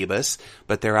Kelly Gibas,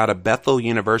 but they're out of Bethel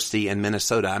University in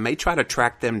Minnesota. I may try to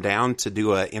track them down to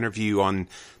do an interview on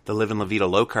the Live and La Vida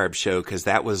Low Carb show, because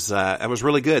that was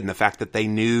really good. And the fact that they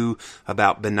knew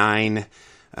about benign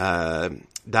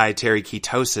dietary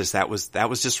ketosis, that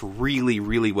was just really,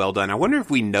 really well done. I wonder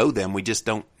if we know them, we just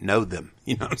don't know them.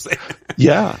 You know what I'm saying?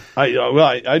 Yeah,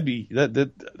 I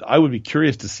would be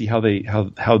curious to see how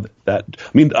that. I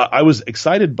mean, I was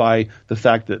excited by the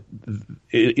fact that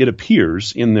it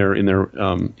appears in their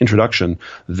introduction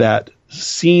that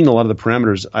seeing a lot of the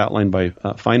parameters outlined by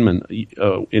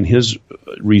Feynman in his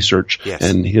research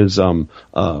and his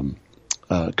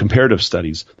comparative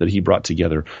studies that he brought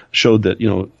together showed that,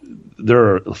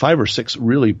 there are 5 or 6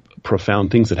 really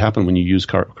profound things that happen when you use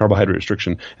carbohydrate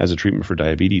restriction as a treatment for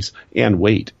diabetes and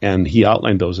weight. And he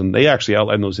outlined those, and they actually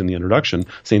outlined those in the introduction,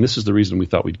 saying this is the reason we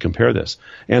thought we'd compare this.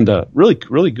 And really,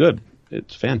 really good.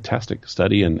 It's a fantastic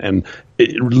study, and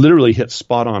it literally hits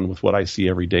spot on with what I see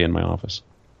every day in my office.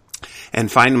 And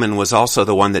Feynman was also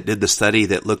the one that did the study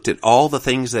that looked at all the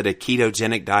things that a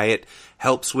ketogenic diet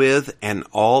helps with and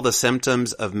all the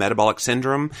symptoms of metabolic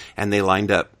syndrome, and they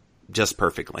lined up just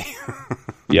perfectly.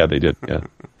 Yeah, they did. Yeah,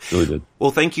 really did.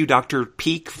 Well, thank you, Dr.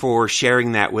 Peak, for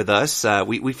sharing that with us.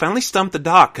 We finally stumped the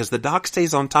doc, because the doc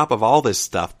stays on top of all this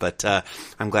stuff, but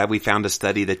I'm glad we found a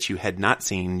study that you had not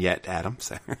seen yet, Adam.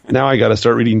 So. Now I got to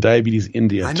start reading Diabetes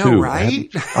India, too. I know, right?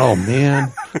 Oh,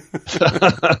 man.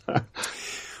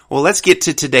 Well, let's get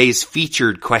to today's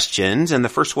featured questions, and the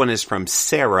first one is from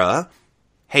Sarah.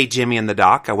 Hey, Jimmy and the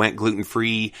doc, I went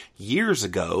gluten-free years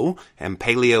ago, and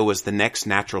paleo was the next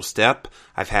natural step.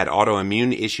 I've had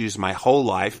autoimmune issues my whole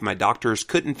life. My doctors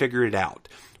couldn't figure it out.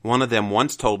 One of them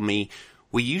once told me,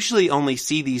 we usually only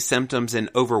see these symptoms in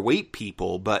overweight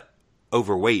people, but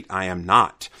overweight I am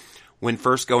not. When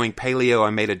first going paleo, I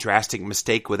made a drastic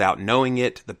mistake without knowing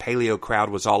it. The paleo crowd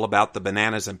was all about the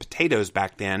bananas and potatoes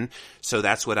back then, so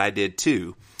that's what I did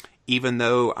too. Even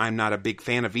though I'm not a big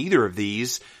fan of either of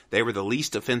these, they were the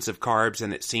least offensive carbs,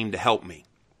 and it seemed to help me.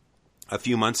 A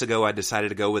few months ago, I decided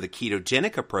to go with a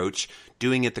ketogenic approach,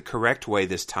 doing it the correct way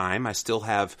this time. I still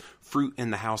have fruit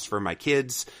in the house for my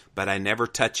kids, but I never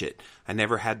touch it. I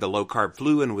never had the low-carb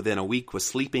flu, and within a week was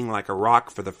sleeping like a rock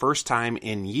for the first time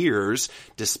in years,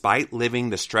 despite living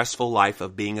the stressful life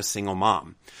of being a single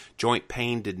mom. Joint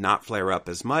pain did not flare up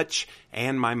as much,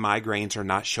 and my migraines are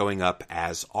not showing up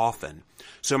as often.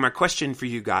 So my question for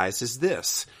you guys is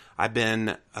this. I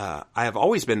have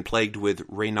always been plagued with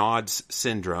Raynaud's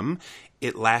syndrome.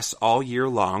 It lasts all year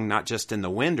long, not just in the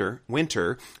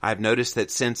winter. I've noticed that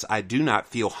since I do not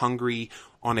feel hungry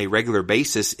on a regular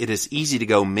basis, it is easy to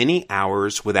go many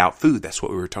hours without food. That's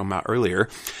what we were talking about earlier.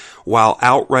 While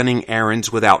out running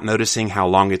errands without noticing how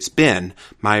long it's been.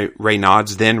 My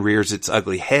Raynaud's then rears its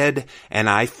ugly head, and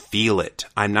I feel it.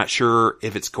 I'm not sure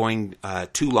if it's going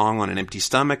too long on an empty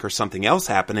stomach or something else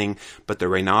happening, but the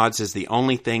Raynaud's is the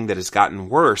only thing that has gotten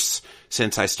worse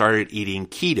since I started eating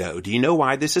keto. Do you know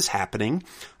why this is happening?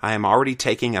 I am already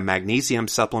taking a magnesium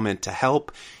supplement to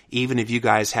help. Even if you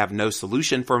guys have no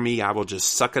solution for me, I will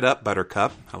just suck it up,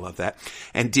 Buttercup. I love that.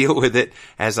 And deal with it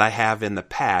as I have in the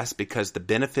past, because the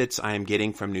benefits I am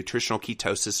getting from nutritional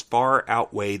ketosis far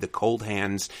outweigh the cold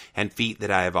hands and feet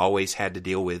that I have always had to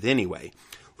deal with anyway.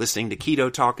 Listening to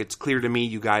Keto Talk, it's clear to me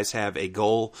you guys have a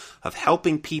goal of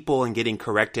helping people and getting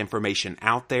correct information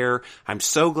out there. I'm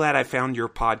so glad I found your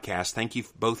podcast. Thank you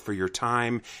both for your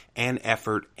time and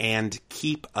effort, and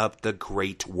keep up the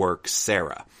great work,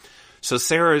 Sarah. So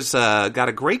Sarah's got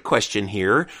a great question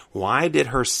here. Why did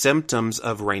her symptoms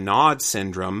of Raynaud's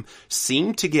syndrome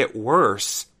seem to get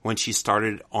worse when she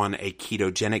started on a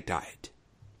ketogenic diet?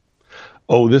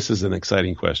 Oh, this is an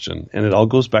exciting question, and it all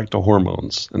goes back to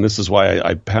hormones. And this is why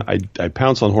I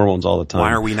pounce on hormones all the time.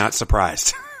 Why are we not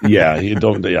surprised? Yeah, you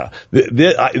don't. Yeah,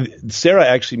 Sarah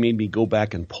actually made me go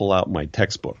back and pull out my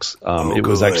textbooks. It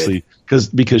was actually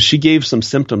because she gave some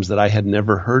symptoms that I had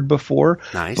never heard before.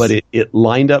 Nice. But it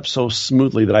lined up so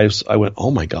smoothly that I went,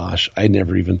 oh my gosh, I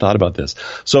never even thought about this.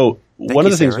 So one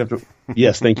of the things we have to.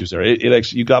 Yes, thank you, Sarah. It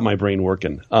actually, you got my brain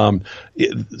working. One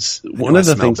of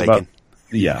the things about.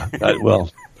 Yeah, well,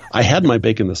 I had my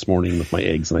bacon this morning with my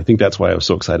eggs, and I think that's why I was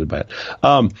so excited by it.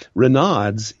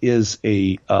 Raynaud's is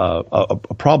a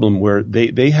problem where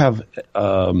they have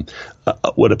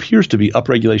what appears to be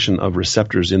upregulation of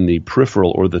receptors in the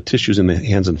peripheral or the tissues in the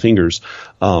hands and fingers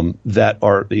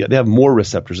they have more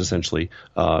receptors essentially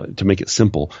to make it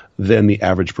simple than the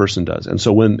average person does. And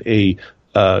so when a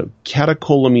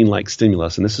catecholamine-like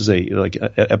stimulus, and this is like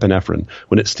epinephrine,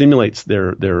 when it stimulates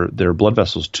their blood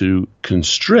vessels to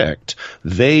constrict,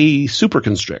 they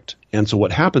superconstrict. And so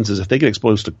what happens is if they get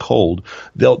exposed to cold,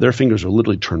 their fingers will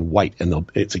literally turn white, and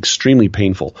it's extremely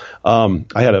painful. I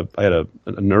had a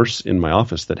nurse in my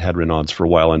office that had Raynaud's for a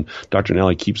while, and Dr.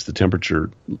 Nally keeps the temperature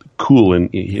cool in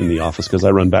the office because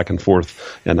I run back and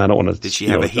forth, and I don't want to. Did she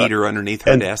have a heater underneath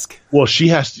her desk? Well, she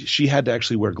had to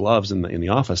actually wear gloves in the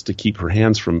office to keep her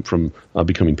hands from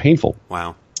becoming painful.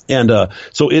 Wow. And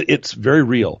so it's very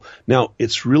real. Now,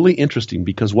 it's really interesting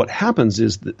because what happens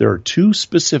is that there are two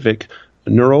specific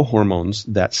neurohormones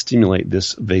that stimulate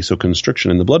this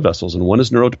vasoconstriction in the blood vessels, and one is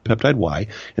neuropeptide Y,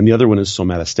 and the other one is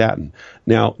somatostatin.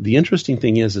 Now, the interesting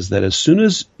thing is that as soon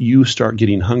as you start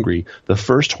getting hungry, the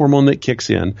first hormone that kicks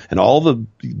in, and all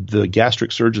the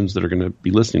gastric surgeons that are going to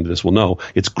be listening to this will know,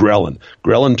 it's ghrelin.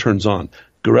 Ghrelin turns on.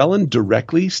 Ghrelin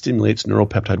directly stimulates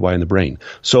neuropeptide Y in the brain.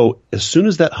 So as soon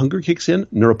as that hunger kicks in,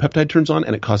 neuropeptide turns on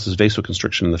and it causes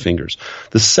vasoconstriction in the fingers.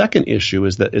 The second issue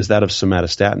is that of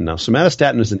somatostatin. Now,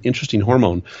 somatostatin is an interesting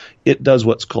hormone. It does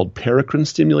what's called paracrine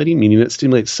stimulating, meaning it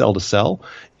stimulates cell to cell.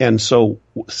 And so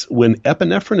when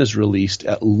epinephrine is released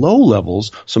at low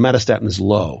levels, somatostatin is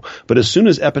low. But as soon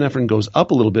as epinephrine goes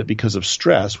up a little bit because of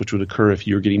stress, which would occur if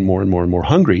you're getting more and more and more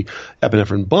hungry,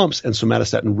 epinephrine bumps and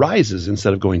somatostatin rises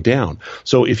instead of going down.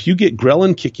 So if you get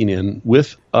ghrelin kicking in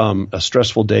with a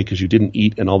stressful day because you didn't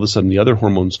eat, and all of a sudden the other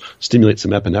hormones stimulate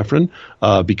some epinephrine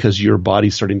because your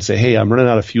body's starting to say, hey, I'm running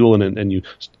out of fuel, and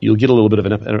you'll get a little bit of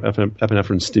an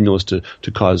epinephrine stimulus to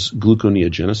cause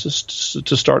gluconeogenesis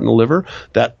to start in the liver.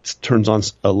 That turns on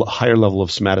a higher level of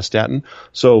somatostatin.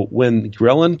 So when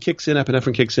ghrelin kicks in,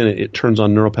 epinephrine kicks in, it turns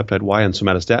on neuropeptide Y and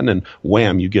somatostatin, and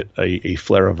wham, you get a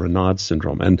flare of Raynaud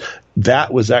syndrome. And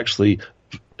that was actually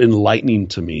enlightening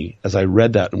to me as I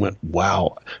read that and went,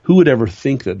 wow, who would ever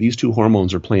think that these two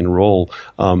hormones are playing a role,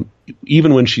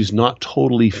 even when she's not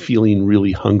totally feeling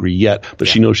really hungry yet, but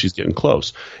she knows she's getting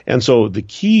close. And so the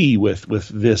key with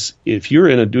this, if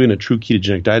you're doing a true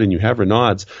ketogenic diet and you have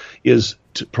Raynaud's, is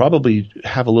to probably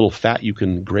have a little fat you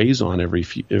can graze on every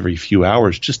few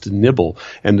hours, just to nibble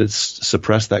and to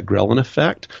suppress that ghrelin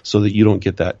effect so that you don't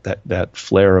get that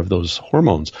flare of those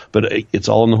hormones. But it's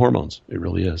all in the hormones. It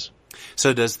really is.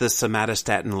 So does the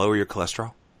somatostatin lower your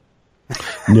cholesterol?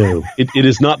 No, it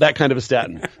is not that kind of a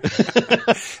statin.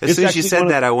 As soon as you said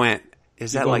that, I went,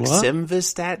 is that like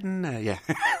simvastatin? Yeah.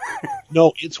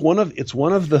 No, it's one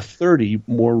of the 30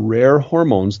 more rare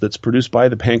hormones that's produced by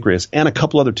the pancreas and a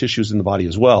couple other tissues in the body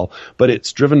as well. But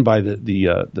it's driven by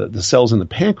the cells in the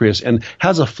pancreas and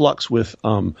has a flux with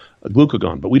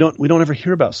glucagon. But we don't ever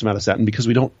hear about somatostatin because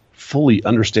we don't fully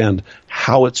understand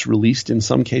how it's released in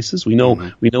some cases. We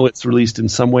know it's released in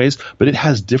some ways, but it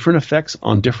has different effects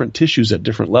on different tissues at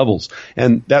different levels.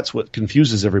 And that's what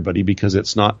confuses everybody because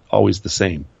it's not always the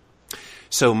same.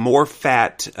 So more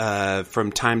fat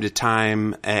from time to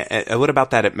time. What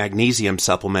about that magnesium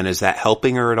supplement? Is that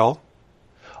helping her at all?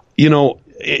 You know,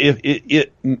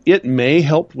 it may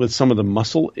help with some of the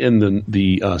muscle in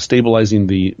the stabilizing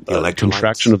the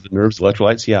contraction of the nerves,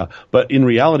 electrolytes. Yeah, but in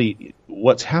reality,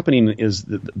 what's happening is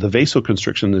the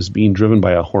vasoconstriction is being driven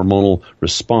by a hormonal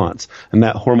response, and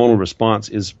that hormonal response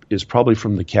is probably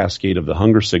from the cascade of the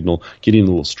hunger signal getting a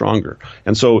little stronger.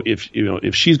 And so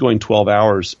if she's going 12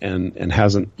 hours and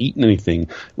hasn't eaten anything,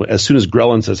 as soon as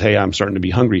ghrelin says, "Hey, I'm starting to be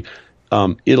hungry,"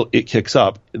 it kicks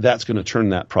up. That's going to turn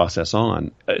that process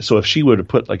on. So if she were to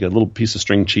put like a little piece of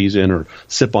string cheese in or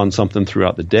sip on something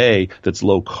throughout the day that's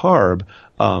low carb,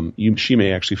 she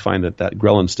may actually find that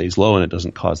ghrelin stays low and it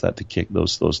doesn't cause that to kick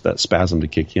that spasm to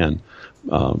kick in.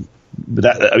 But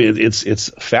it's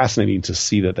fascinating to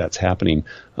see that that's happening.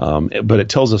 But it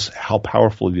tells us how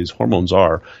powerful these hormones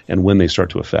are and when they start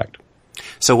to affect.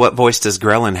 So what voice does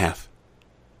ghrelin have?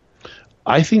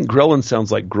 I think ghrelin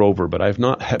sounds like Grover, but I've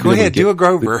not. Go ahead, do a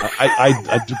Grover.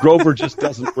 Grover just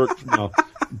doesn't work. No,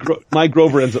 my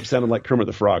Grover ends up sounding like Kermit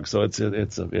the Frog, so it's being. I'm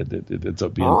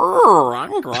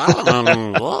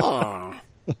Ghrelin.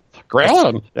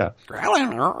 Ghrelin, yeah.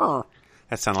 Ghrelin.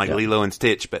 That sounds like Lilo and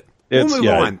Stitch, but we'll move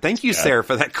on. Thank you, Sarah,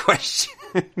 for that question.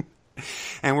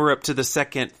 And we're up to the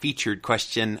second featured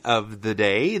question of the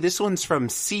day. This one's from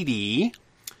CD.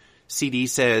 CD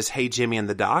says, "Hey, Jimmy and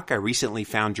the Doc, I recently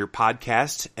found your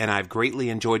podcast, and I've greatly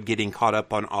enjoyed getting caught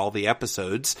up on all the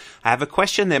episodes. I have a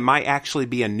question that might actually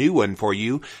be a new one for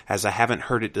you, as I haven't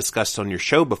heard it discussed on your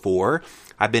show before.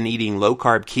 I've been eating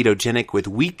low-carb ketogenic with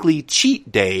weekly cheat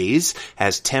days,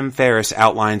 as Tim Ferriss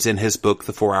outlines in his book,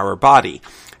 The 4-Hour Body.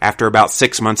 After about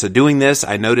 6 months of doing this,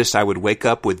 I noticed I would wake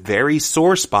up with very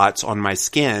sore spots on my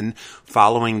skin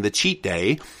following the cheat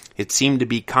day. It seemed to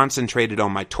be concentrated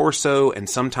on my torso and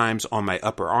sometimes on my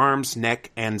upper arms, neck,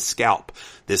 and scalp.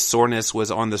 This soreness was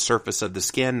on the surface of the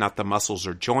skin, not the muscles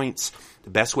or joints.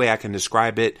 The best way I can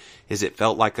describe it is it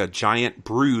felt like a giant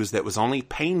bruise that was only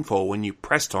painful when you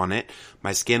pressed on it.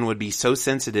 My skin would be so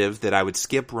sensitive that I would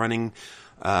skip running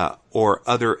or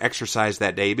other exercise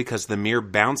that day because the mere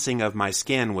bouncing of my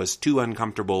skin was too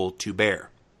uncomfortable to bear.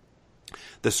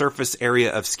 The surface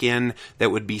area of skin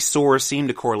that would be sore seemed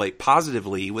to correlate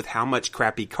positively with how much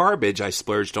crappy garbage I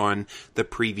splurged on the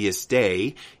previous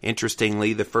day.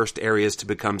 Interestingly, the first areas to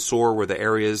become sore were the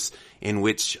areas in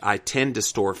which I tend to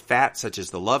store fat, such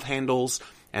as the love handles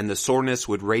and the soreness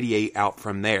would radiate out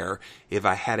from there. If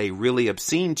I had a really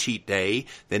obscene cheat day,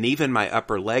 then even my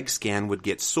upper leg skin would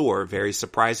get sore. Very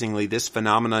surprisingly, this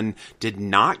phenomenon did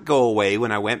not go away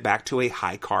when I went back to a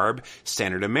high-carb,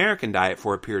 standard American diet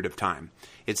for a period of time.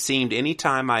 It seemed any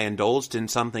time I indulged in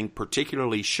something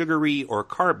particularly sugary or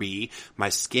carby, my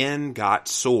skin got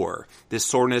sore. This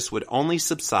soreness would only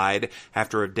subside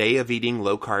after a day of eating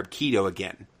low-carb keto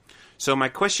again. So my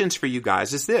questions for you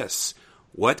guys is this.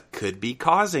 What could be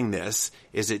causing this?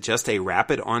 Is it just a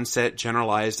rapid onset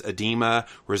generalized edema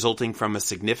resulting from a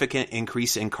significant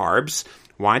increase in carbs?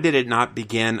 Why did it not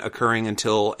begin occurring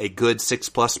until a good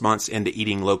 6+ months into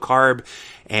eating low carb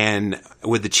and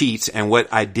with the cheats? And what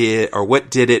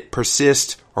did it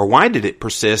persist, or why did it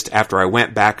persist after I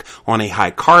went back on a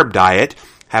high carb diet?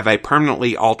 Have I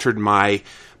permanently altered my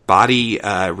body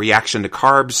reaction to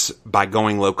carbs by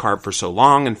going low carb for so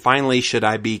long? And finally, should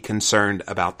I be concerned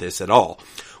about this at all?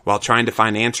 While trying to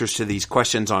find answers to these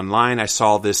questions online, I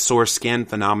saw this sore skin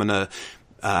phenomena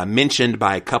mentioned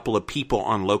by a couple of people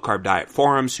on low-carb diet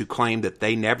forums who claimed that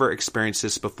they never experienced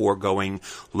this before going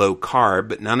low-carb,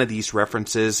 but none of these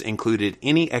references included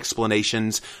any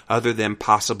explanations other than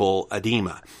possible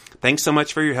edema. Thanks so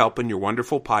much for your help and your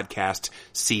wonderful podcast,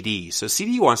 CD. So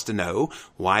CD wants to know,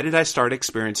 why did I start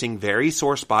experiencing very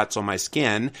sore spots on my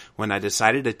skin when I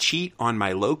decided to cheat on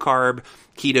my low-carb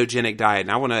ketogenic diet?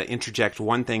 And I want to interject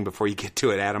one thing before you get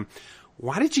to it, Adam.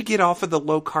 Why did you get off of the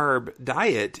low-carb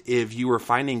diet if you were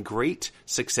finding great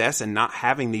success and not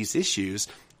having these issues?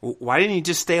 Why didn't you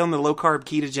just stay on the low-carb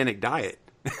ketogenic diet?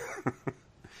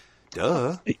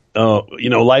 Duh. Oh,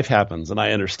 life happens, and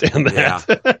I understand that.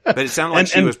 Yeah. But it sounded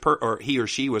like he or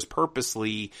she was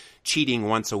purposely cheating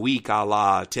once a week, a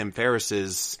la Tim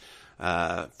Ferriss's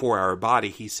 4-Hour Body.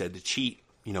 He said to cheat,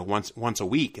 once a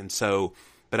week. And so,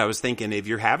 but I was thinking, if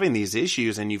you're having these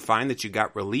issues and you find that you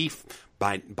got relief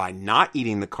by not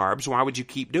eating the carbs, why would you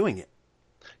keep doing it?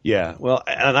 Yeah, well,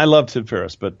 and I love Tim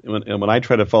Ferriss, but when I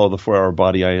try to follow the 4-Hour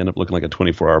Body, I end up looking like a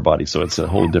 24-hour body. So it's a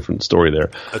whole different story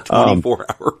there. A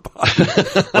 24-hour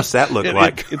body. What's that look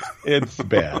like? It's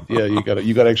bad. Yeah, you got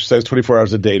to exercise 24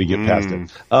 hours a day to get past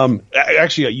it.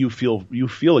 Actually, you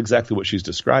feel exactly what she's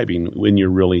describing when you're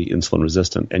really insulin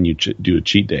resistant and you do a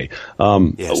cheat day.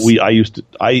 Yes.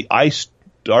 I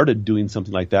started doing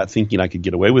something like that thinking I could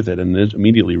get away with it, and then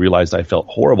immediately realized I felt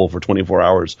horrible for 24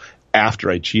 hours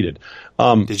after I cheated.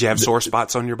 Did you have sore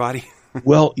spots on your body?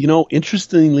 Well,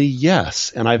 interestingly,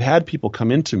 yes. And I've had people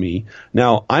come into me.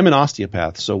 Now, I'm an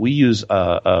osteopath, so we use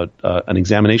an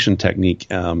examination technique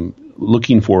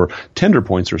looking for tender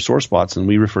points or sore spots, and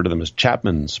we refer to them as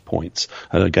Chapman's points.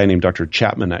 A guy named Dr.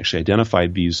 Chapman actually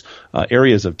identified these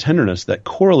areas of tenderness that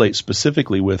correlate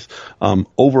specifically with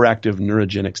overactive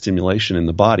neurogenic stimulation in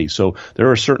the body. So there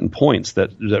are certain points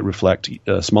that reflect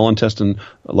small intestine,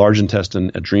 large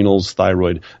intestine, adrenals,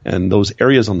 thyroid, and those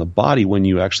areas on the body, when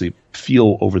you actually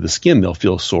feel over the skin, they'll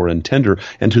feel sore and tender.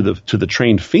 And to the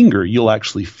trained finger, you'll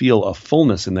actually feel a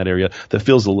fullness in that area that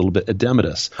feels a little bit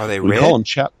edematous. Are they we red? Call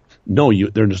them No,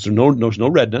 there's no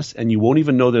redness, and you won't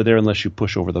even know they're there unless you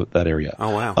push over that area. Oh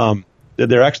wow!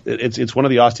 They're actually it's one of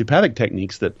the osteopathic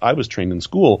techniques that I was trained in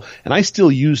school, and I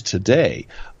still use today.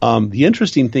 The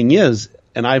interesting thing is,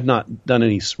 and I've not done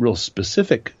any real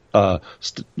specific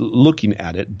looking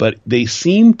at it, but they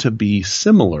seem to be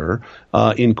similar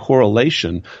in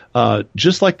correlation.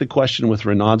 Just like the question with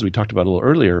Raynaud's we talked about a little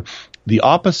earlier, the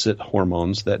opposite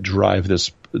hormones that drive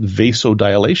this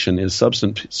vasodilation is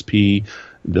substance P,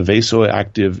 the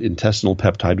vasoactive intestinal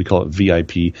peptide, we call it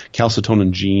VIP,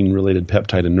 calcitonin gene-related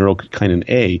peptide, and neurokinin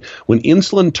A. When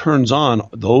insulin turns on,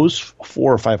 those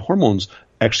 4 or 5 hormones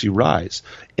actually rise.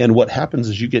 And what happens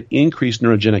is you get increased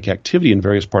neurogenic activity in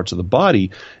various parts of the body.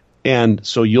 And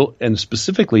so and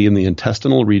specifically in the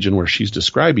intestinal region where she's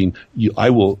describing,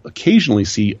 I will occasionally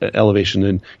see an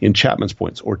elevation in Chapman's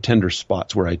points or tender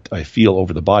spots where I feel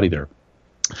over the body there.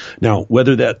 Now,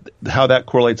 how that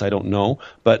correlates, I don't know,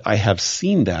 but I have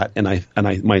seen that, and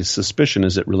my suspicion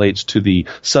is it relates to the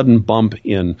sudden bump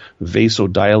in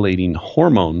vasodilating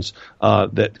hormones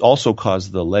that also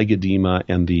cause the leg edema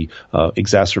and the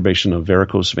exacerbation of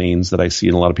varicose veins that I see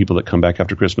in a lot of people that come back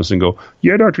after Christmas and go,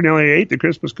 "Yeah, Dr. Nelly, I ate the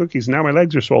Christmas cookies, and now my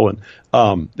legs are swollen."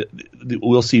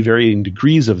 We'll see varying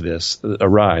degrees of this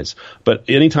arise. But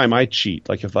anytime I cheat,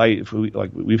 like if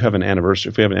we have an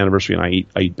anniversary, and I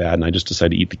eat bad, and I just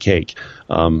decide to eat the cake,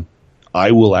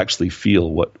 I will actually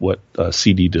feel what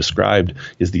CD described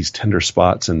is these tender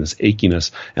spots and this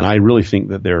achiness. And I really think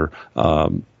that they're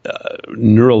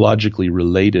neurologically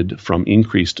related from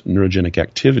increased neurogenic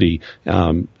activity,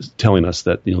 telling us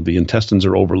that the intestines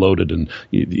are overloaded and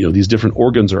these different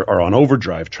organs are on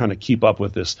overdrive, trying to keep up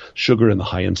with this sugar and the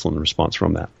high insulin response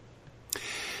from that.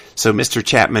 So Mr.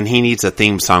 Chapman, he needs a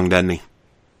theme song, doesn't he?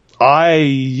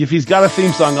 If he's got a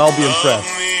theme song, I'll be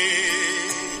impressed.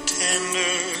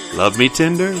 Love me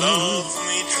tender,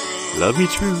 love me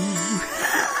true.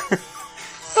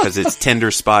 Because it's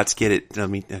tender spots. Get it?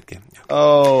 Okay.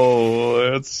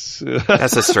 Oh, that's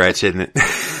a stretch, isn't it?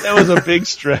 That was a big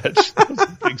stretch.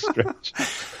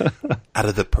 Out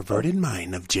of the perverted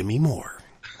mind of Jimmy Moore.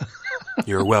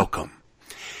 You're welcome.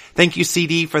 Thank you,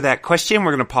 CD, for that question.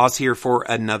 We're going to pause here for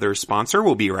another sponsor.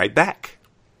 We'll be right back.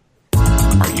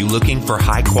 Are you looking for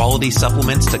high-quality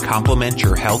supplements to complement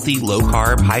your healthy,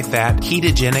 low-carb, high-fat,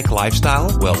 ketogenic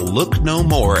lifestyle? Well, look no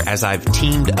more as I've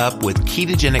teamed up with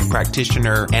ketogenic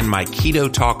practitioner and my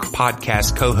Keto Talk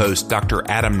podcast co-host, Dr.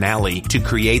 Adam Nally, to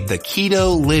create the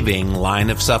Keto Living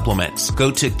line of supplements. Go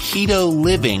to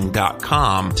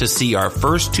ketoliving.com to see our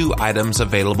first two items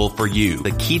available for you,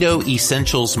 the Keto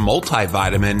Essentials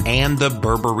Multivitamin and the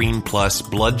Berberine Plus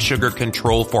Blood Sugar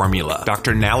Control Formula.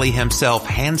 Dr. Nally himself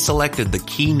hand-selected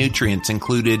the key nutrients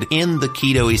included in the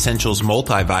Keto Essentials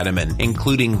Multivitamin,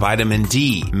 including vitamin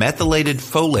D, methylated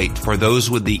folate for those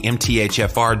with the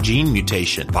MTHFR gene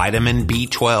mutation, vitamin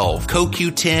B12,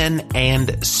 CoQ10,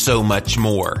 and so much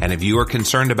more. And if you are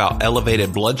concerned about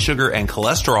elevated blood sugar and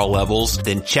cholesterol levels,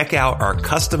 then check out our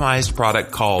customized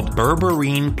product called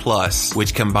Berberine Plus,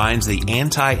 which combines the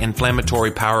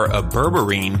anti-inflammatory power of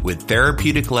berberine with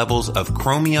therapeutic levels of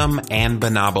chromium and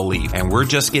banaba leaf. And we're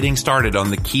just getting started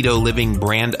on the Keto Living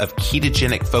brand of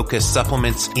ketogenic focused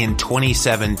supplements in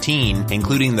 2017,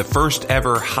 including the first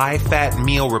ever high-fat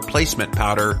meal replacement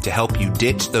powder to help you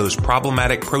ditch those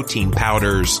problematic protein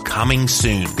powders, coming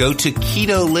soon. Go to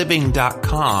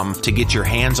ketoliving.com to get your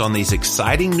hands on these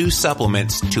exciting new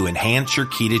supplements to enhance your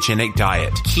ketogenic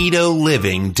diet.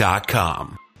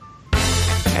 ketoliving.com.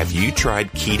 Have you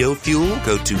tried Keto Fuel?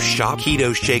 Go to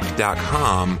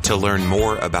shopketoshake.com to learn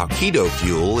more about Keto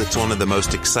Fuel. It's one of the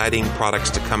most exciting products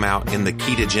to come out in the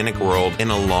ketogenic world in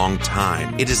a long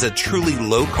time. It is a truly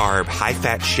low-carb,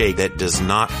 high-fat shake that does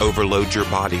not overload your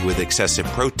body with excessive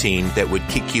protein that would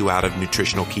kick you out of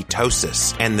nutritional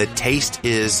ketosis. And the taste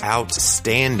is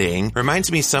outstanding.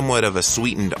 Reminds me somewhat of a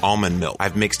sweetened almond milk.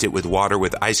 I've mixed it with water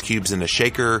with ice cubes in a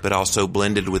shaker, but also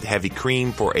blended with heavy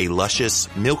cream for a luscious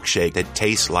milkshake that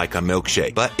tastes like a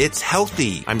milkshake. But it's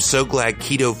healthy. I'm so glad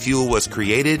Keto Fuel was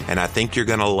created, and I think you're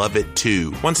going to love it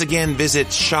too. Once again, visit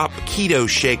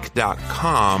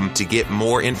shopketoshake.com to get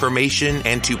more information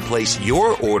and to place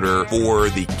your order for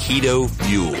the Keto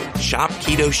Fuel.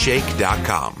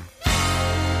 Shopketoshake.com.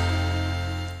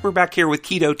 We're back here with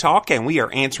Keto Talk, and we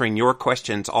are answering your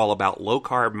questions all about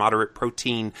low-carb, moderate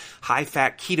protein,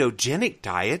 high-fat ketogenic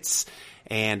diets.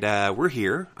 And we're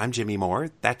here. I'm Jimmy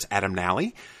Moore. That's Adam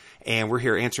Nally. And we're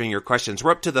here answering your questions.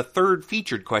 We're up to the third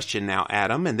featured question now,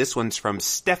 Adam, and this one's from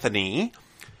Stephanie.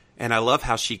 And I love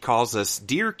how she calls us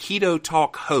Dear Keto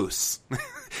Talk hosts.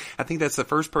 I think that's the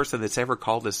first person that's ever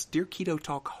called us Dear Keto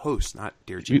Talk hosts, not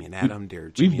Dear Jimmy and Adam, Dear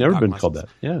Jimmy We've never been called that.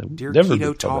 Yeah, Dear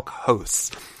Keto Talk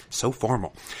hosts. So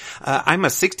formal. I'm a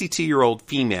 62-year-old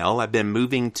female. I've been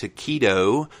moving to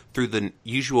keto through the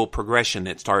usual progression.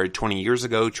 It started 20 years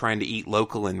ago, trying to eat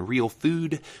local and real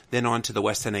food, then on to the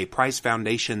Weston A. Price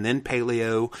Foundation, then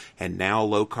paleo, and now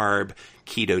low-carb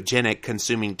ketogenic,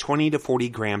 consuming 20 to 40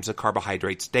 grams of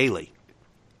carbohydrates daily.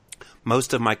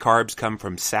 Most of my carbs come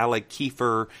from salad,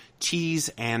 kefir, cheese,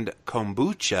 and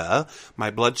kombucha. My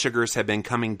blood sugars have been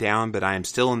coming down, but I am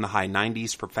still in the high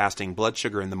 90s for fasting blood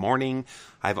sugar in the morning.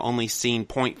 I've only seen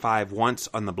 0.5 once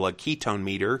on the blood ketone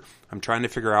meter. I'm trying to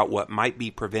figure out what might be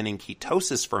preventing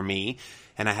ketosis for me,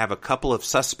 and I have a couple of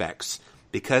suspects.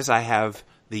 Because I have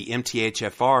the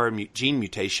MTHFR gene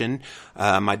mutation,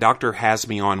 my doctor has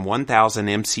me on 1,000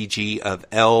 mcg of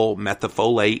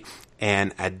L-methylfolate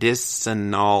and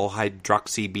adenosine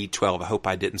hydroxy B12. I hope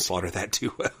I didn't slaughter that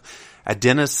too well.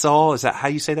 Adenosol, is that how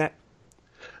you say that?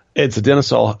 It's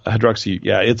adenosine hydroxy.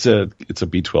 Yeah, it's a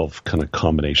B12 kind of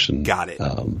combination. Got it.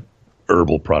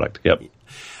 Herbal product. Yep.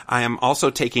 I am also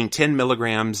taking 10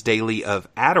 milligrams daily of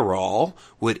Adderall.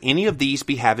 Would any of these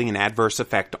be having an adverse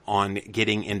effect on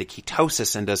getting into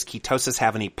ketosis? And does ketosis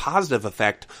have any positive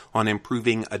effect on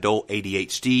improving adult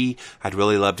ADHD? I'd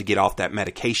really love to get off that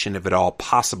medication if at all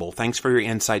possible. Thanks for your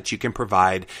insights you can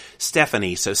provide,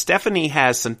 Stephanie. So Stephanie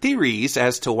has some theories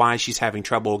as to why she's having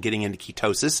trouble getting into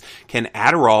ketosis. Can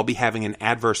Adderall be having an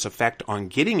adverse effect on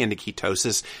getting into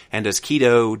ketosis? And does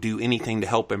keto do anything to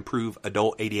help improve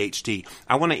adult ADHD?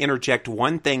 I want to interject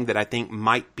one thing that I think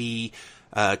might be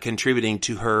contributing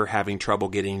to her having trouble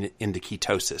getting into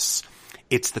ketosis.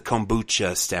 It's the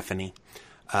kombucha, Stephanie.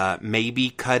 Maybe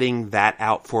cutting that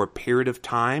out for a period of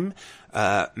time,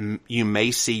 you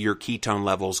may see your ketone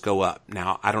levels go up.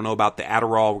 Now, I don't know about the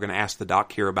Adderall. We're going to ask the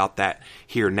doc here about that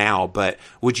here now, but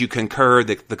would you concur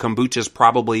that the kombucha is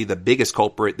probably the biggest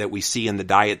culprit that we see in the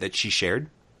diet that she shared?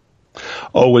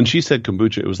 Oh, when she said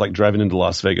kombucha, it was like driving into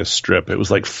Las Vegas Strip. It was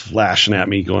like flashing at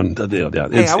me going,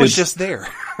 hey, I was just there.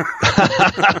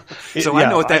 So I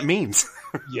know what that means.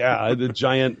 Yeah, the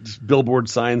giant billboard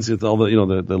signs with all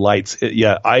the, the lights.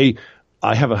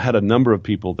 I have had a number of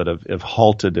people that have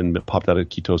halted and popped out of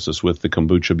ketosis with the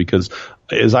kombucha because,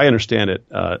 as I understand it,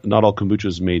 not all kombucha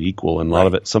is made equal,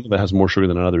 and some of it has more sugar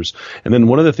than others. And then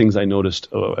one of the things I noticed,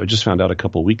 I just found out a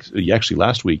couple of weeks, actually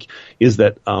last week, is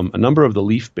that a number of the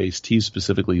leaf-based teas,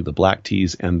 specifically the black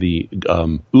teas and the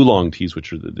oolong teas,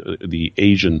 which are the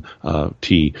Asian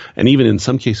tea, and even in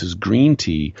some cases green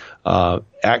tea,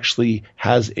 actually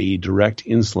has a direct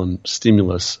insulin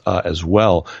stimulus as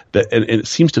well. And it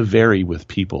seems to vary with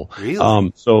people.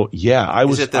 Really? So yeah,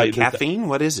 Is it the caffeine?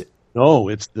 What is it? No,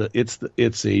 it's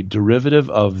a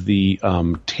derivative of the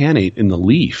tannate in the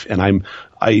leaf, and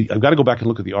I've got to go back and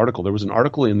look at the article. There was an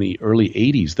article in the early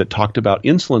 80s that talked about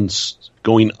insulin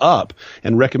going up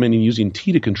and recommending using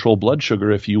tea to control blood sugar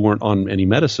if you weren't on any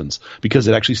medicines because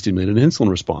it actually stimulated an insulin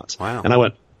response. Wow. And I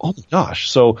went, oh my gosh.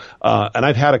 So, and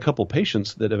I've had a couple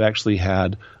patients that have actually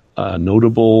had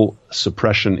notable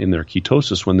suppression in their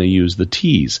ketosis when they use the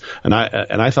teas. And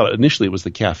I thought initially it was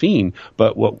the caffeine,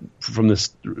 but from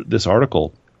this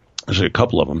article, actually a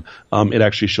couple of them, it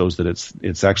actually shows that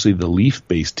it's actually the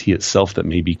leaf-based tea itself that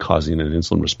may be causing an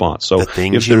insulin response. So the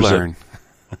things you learn.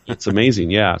 It's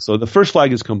amazing, yeah. So the first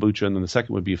flag is kombucha, and then the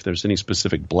second would be if there's any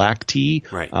specific black tea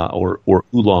or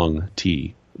oolong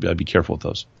tea. I'd be careful with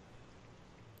those.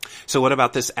 So what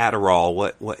about this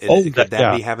Adderall? Could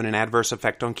that be having an adverse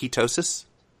effect on ketosis?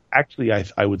 Actually,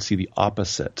 I would see the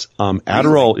opposite.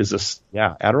 Adderall is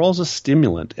a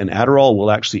stimulant, and Adderall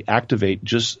will actually activate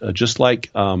just like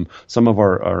some of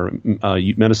our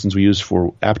medicines we use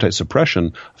for appetite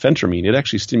suppression, phentermine. It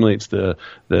actually stimulates the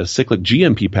cyclic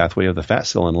GMP pathway of the fat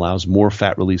cell and allows more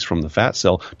fat release from the fat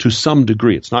cell to some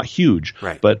degree. It's not huge,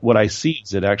 but what I see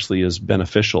is it actually is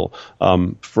beneficial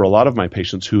for a lot of my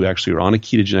patients who actually are on a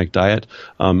ketogenic diet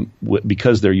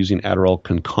because they're using Adderall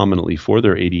concomitantly for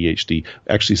their ADHD.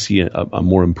 Actually see a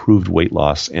more improved weight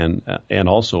loss and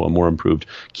also a more improved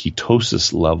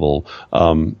ketosis level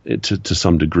to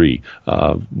some degree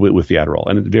with the Adderall.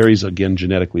 And it varies again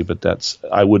genetically, but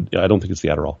I don't think it's the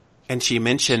Adderall. And she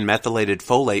mentioned methylated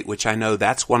folate, which I know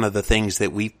that's one of the things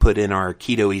that we've put in our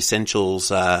Keto Essentials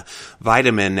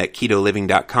vitamin at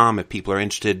ketoliving.com if people are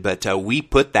interested. But we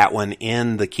put that one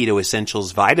in the Keto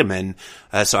Essentials vitamin,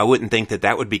 so I wouldn't think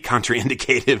that would be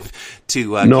contraindicative to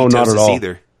ketosis not at all.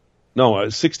 either. No,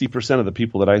 60% of the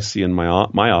people that I see in my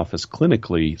office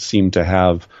clinically seem to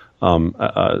have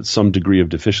some degree of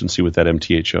deficiency with that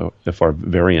MTHFR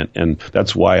variant, and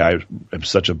that's why I am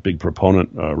such a big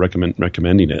proponent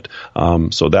recommending it.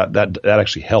 So that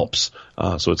actually helps.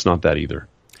 So it's not that either.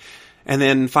 And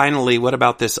then finally, what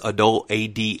about this adult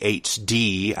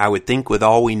ADHD? I would think with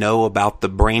all we know about the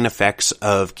brain effects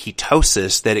of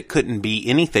ketosis that it couldn't be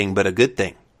anything but a good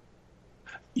thing.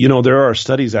 There are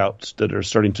studies out that are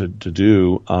starting to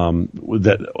do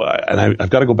that, and I've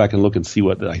got to go back and look and see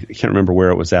I can't remember where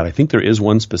it was at. I think there is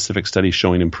one specific study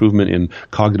showing improvement in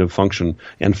cognitive function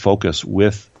and focus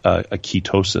with a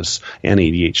ketosis and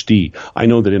ADHD. I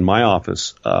know that in my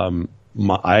office,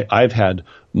 I've had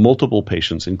multiple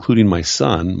patients, including my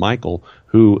son, Michael,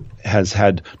 who has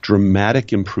had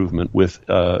dramatic improvement with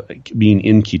being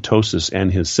in ketosis and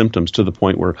his symptoms to the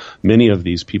point where many of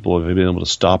these people have been able to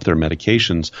stop their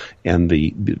medications, and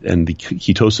the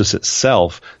ketosis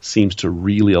itself seems to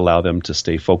really allow them to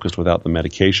stay focused without the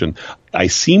medication. I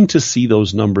seem to see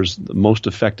those numbers most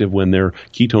effective when their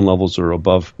ketone levels are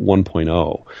above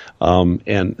 1.0.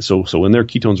 And so when their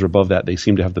ketones are above that, they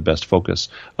seem to have the best focus.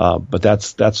 But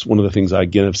that's one of the things,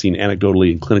 again, again have seen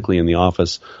anecdotally and clinically in the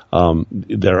office.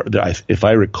 If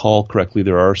I recall correctly,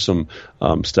 there are some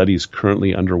studies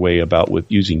currently underway about with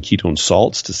using ketone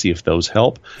salts to see if those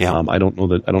help. Yeah. I don't know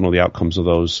the outcomes of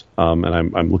those, and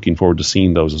I'm looking forward to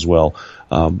seeing those as well.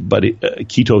 But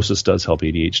ketosis does help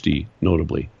ADHD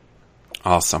notably.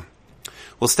 Awesome.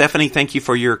 Well, Stephanie, thank you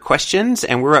for your questions,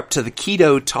 and we're up to the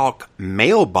Keto Talk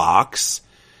mailbox,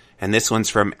 and this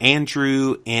one's from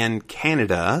Andrew in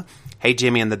Canada. Hey,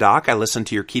 Jimmy and the Doc, I listen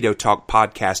to your Keto Talk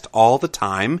podcast all the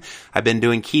time. I've been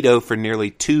doing keto for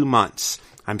nearly 2 months.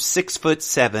 I'm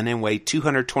 6'7" and weigh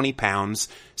 220 pounds,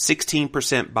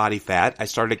 16% body fat. I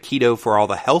started keto for all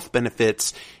the health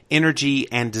benefits,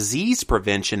 energy, and disease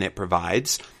prevention it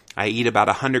provides. I eat about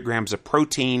 100 grams of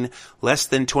protein, less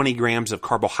than 20 grams of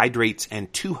carbohydrates,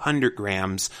 and 200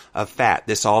 grams of fat.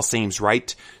 This all seems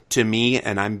right to me,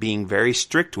 and I'm being very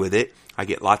strict with it. I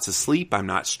get lots of sleep. I'm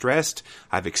not stressed.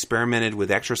 I've experimented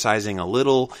with exercising a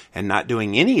little and not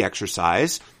doing any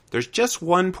exercise. There's just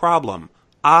one problem.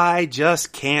 I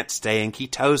just can't stay in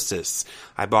ketosis.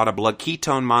 I bought a blood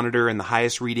ketone monitor, and the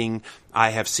highest reading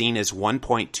I have seen is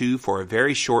 1.2 for a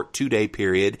very short 2-day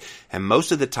period, and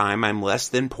most of the time I'm less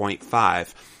than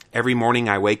 0.5. Every morning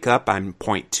I wake up, I'm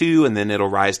 0.2, and then it'll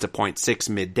rise to 0.6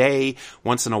 midday.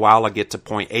 Once in a while I get to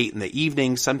 0.8 in the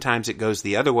evening. Sometimes it goes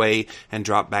the other way and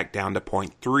drop back down to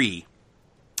 0.3.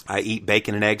 I eat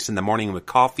bacon and eggs in the morning with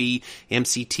coffee,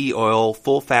 MCT oil,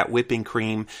 full-fat whipping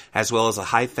cream, as well as a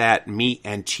high-fat meat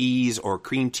and cheese or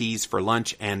cream cheese for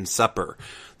lunch and supper.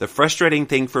 The frustrating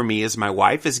thing for me is my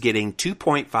wife is getting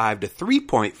 2.5 to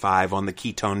 3.5 on the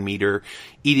ketone meter,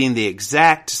 eating the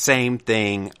exact same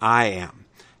thing I am.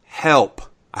 Help!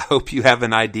 I hope you have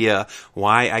an idea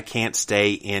why I can't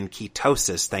stay in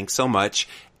ketosis. Thanks so much,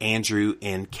 Andrew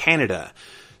in Canada.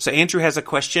 So Andrew has a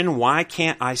question. Why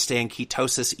can't I stay in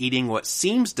ketosis eating what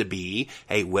seems to be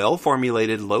a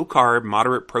well-formulated, low-carb,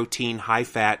 moderate protein,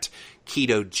 high-fat,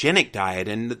 ketogenic diet?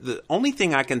 And the only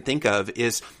thing I can think of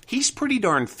is he's pretty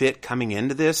darn fit coming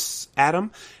into this,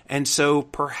 Adam. And so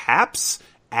perhaps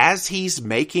as he's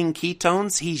making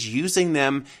ketones, he's using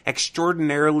them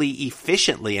extraordinarily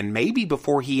efficiently. And maybe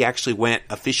before he actually went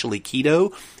officially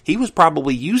keto, he was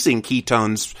probably using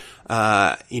ketones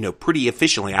pretty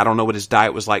efficiently. I don't know what his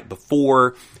diet was like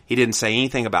before. He didn't say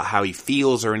anything about how he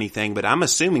feels or anything, but I'm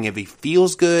assuming if he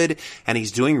feels good and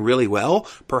he's doing really well,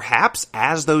 perhaps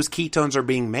as those ketones are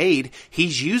being made,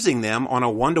 he's using them on a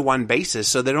 1-to-1 basis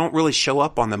so they don't really show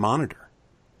up on the monitor.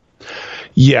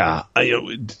 Yeah,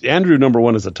 Andrew, number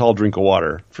one, is a tall drink of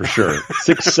water for sure.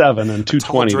 6'7" and 220.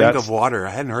 Tall drink of water. I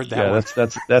hadn't heard that. Yeah,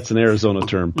 that's an Arizona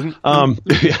term. Yeah.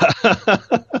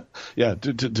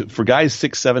 For guys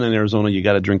 6'7" in Arizona, you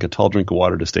got to drink a tall drink of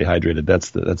water to stay hydrated.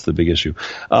 That's the big issue.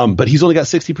 But he's only got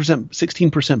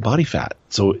 16% body fat,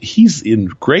 so he's in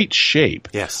great shape.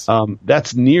 Yes.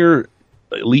 That's near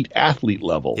elite athlete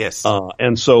level. Yes.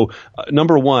 And so,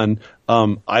 number one,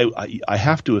 I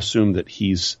have to assume that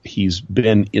he's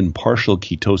been in partial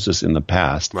ketosis in the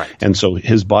past. Right. And so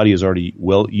his body is already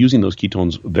using those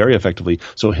ketones very effectively.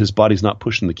 So his body's not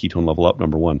pushing the ketone level up,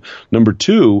 number one. Number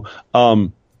two,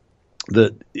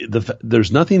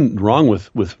 there's nothing wrong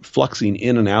with fluxing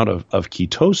in and out of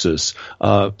ketosis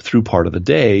through part of the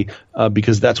day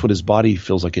because that's what his body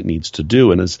feels like it needs to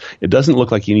do, and it doesn't look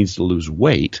like he needs to lose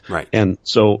weight. Right. And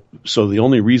so the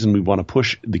only reason we want to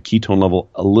push the ketone level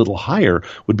a little higher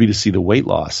would be to see the weight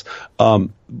loss.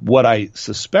 What I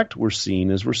suspect we're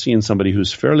seeing somebody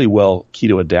who's fairly well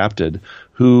keto adapted,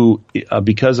 who,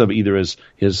 because of either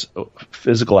his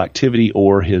physical activity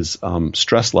or his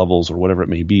stress levels or whatever it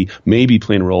may be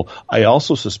playing a role. I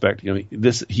also suspect,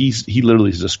 he literally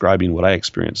is describing what I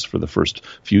experienced for the first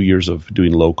few years of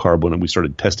doing low carb when we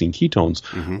started testing ketones,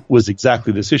 was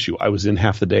exactly this issue. I was in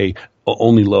half the day,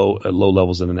 only low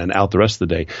levels, and then out the rest of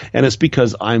the day. And it's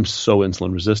because I'm so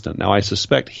insulin resistant. Now, I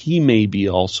suspect he may be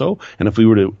also, and if we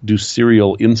were to do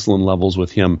serial insulin levels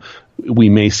with him, we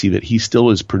may see that he still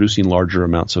is producing larger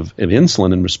amounts of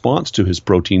insulin in response to his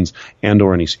proteins and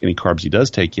or any carbs he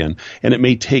does take in. And it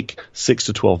may take 6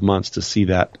 to 12 months to see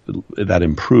that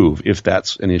improve if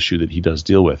that's an issue that he does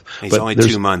deal with. He's only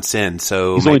 2 months in,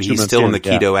 so maybe he's still in the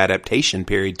keto adaptation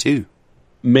period too.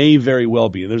 May very well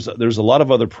be. There's a lot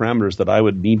of other parameters that I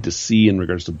would need to see in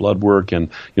regards to blood work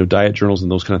and diet journals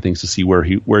and those kind of things to see where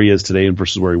he is today and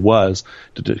versus where he was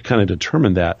to kind of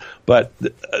determine that. But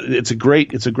it's a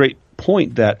great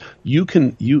point that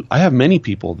I have many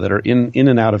people that are in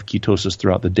and out of ketosis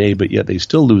throughout the day, but yet they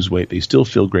still lose weight, they still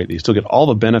feel great, they still get all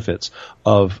the benefits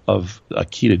of a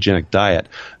ketogenic diet.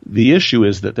 The issue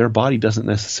is that their body doesn't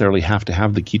necessarily have to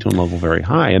have the ketone level very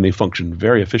high, and they function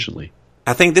very efficiently.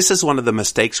 I think this is one of the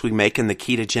mistakes we make in the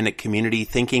ketogenic community,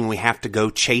 thinking we have to go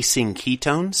chasing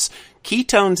ketones.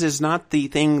 Ketones is not the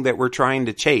thing that we're trying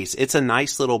to chase. It's a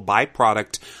nice little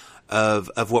byproduct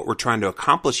of what we're trying to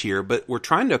accomplish here, but we're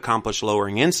trying to accomplish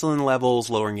lowering insulin levels,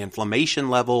 lowering inflammation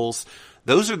levels.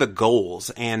 Those are the goals.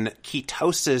 And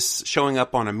ketosis showing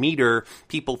up on a meter,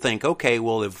 people think, okay,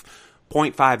 well, if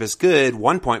 0.5 is good,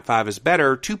 1.5 is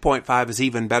better, 2.5 is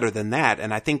even better than that.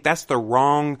 And I think that's the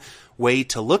wrong way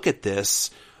to look at this.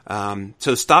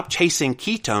 So stop chasing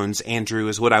ketones, Andrew,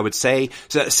 is what I would say.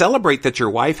 So celebrate that your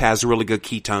wife has really good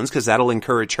ketones, because that'll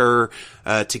encourage her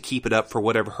to keep it up for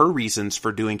whatever her reasons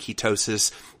for doing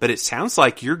ketosis. But it sounds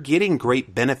like you're getting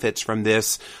great benefits from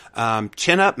this.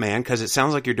 Chin up, man, because it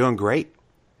sounds like you're doing great.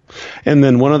 And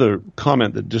then one other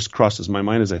comment that just crosses my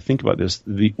mind as I think about this,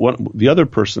 the other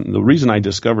person, the reason I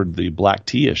discovered the black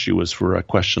tea issue was for a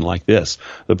question like this.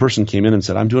 The person came in and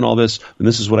said, I'm doing all this, and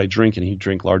this is what I drink, and he'd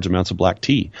drink large amounts of black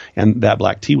tea. And that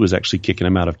black tea was actually kicking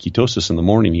him out of ketosis in the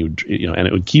morning. He would, and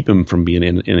it would keep him from being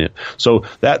in it. So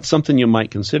that's something you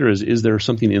might consider is there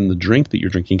something in the drink that you're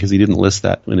drinking? Because he didn't list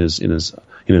that in his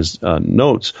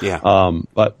notes. Yeah.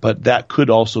 But that could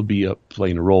also be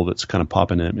playing a role that's kind of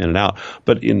popping in and out.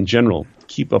 But in general,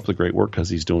 keep up the great work, because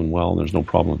he's doing well, and there's no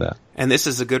problem with that. And this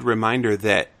is a good reminder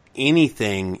that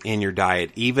anything in your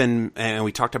diet, even, and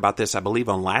we talked about this, I believe,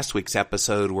 on last week's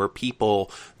episode, where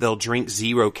they'll drink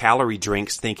 0-calorie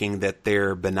drinks thinking that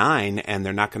they're benign and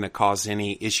they're not going to cause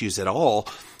any issues at all.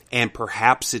 And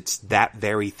perhaps it's that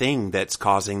very thing that's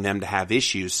causing them to have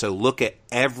issues. So look at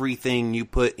everything you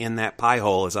put in that pie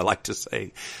hole, as I like to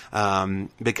say,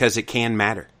 because it can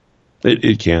matter.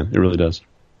 It can. It really does.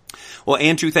 Well,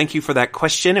 Andrew, thank you for that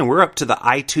question. And we're up to the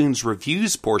iTunes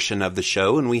reviews portion of the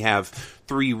show, and we have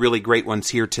 3 really great ones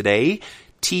here today.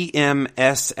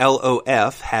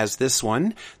 TMSLOF has this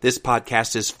one. This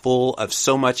podcast is full of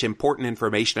so much important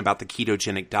information about the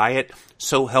ketogenic diet.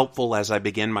 So helpful as I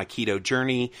begin my keto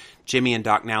journey. Jimmy and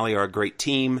Doc Nally are a great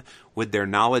team with their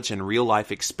knowledge and real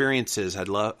life experiences. I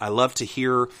love to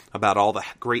hear about all the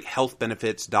great health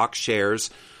benefits Doc shares.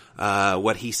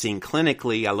 What he's seen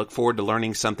clinically. I look forward to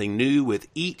learning something new with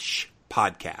each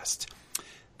podcast.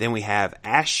 Then we have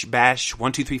Ash Bash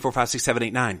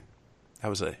 123456789. That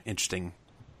was an interesting.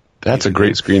 That's a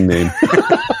great screen name.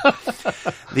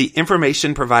 The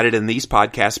information provided in these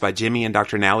podcasts by Jimmy and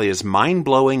Dr. Nally is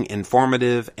mind-blowing,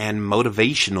 informative, and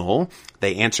motivational.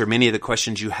 They answer many of the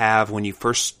questions you have when you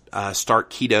first start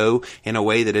keto in a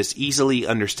way that is easily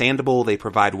understandable. They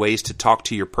provide ways to talk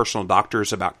to your personal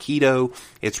doctors about keto.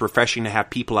 It's refreshing to have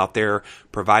people out there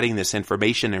providing this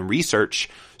information and research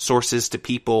sources to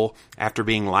people after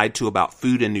being lied to about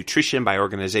food and nutrition by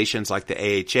organizations like the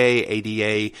AHA,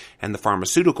 ADA, and the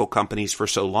pharmaceutical companies for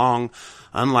so long.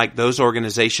 Unlike those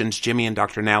organizations, Jimmy and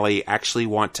Dr. Nally actually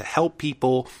want to help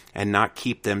people and not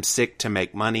keep them sick to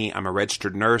make money. I'm a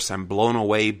registered nurse. I'm blown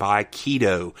away by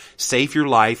keto. Save your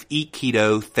life. Eat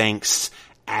keto. Thanks,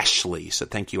 Ashley. So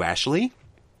thank you, Ashley.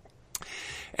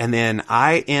 And then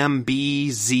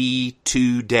IMBZ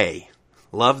Today.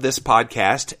 Love this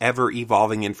podcast,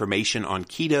 ever-evolving information on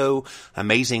keto,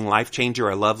 amazing life changer.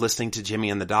 I love listening to Jimmy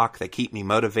and the Doc. They keep me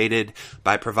motivated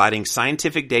by providing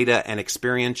scientific data and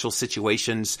experiential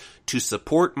situations to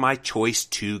support my choice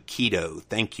to keto.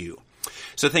 Thank you.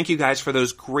 So thank you guys for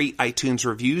those great iTunes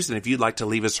reviews. And if you'd like to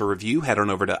leave us a review, head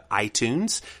on over to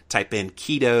iTunes, type in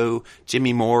Keto,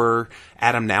 Jimmy Moore,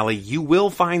 Adam Nally. You will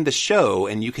find the show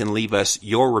and you can leave us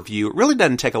your review. It really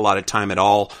doesn't take a lot of time at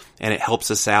all, and it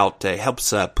helps us out. It helps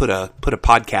put a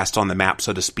podcast on the map,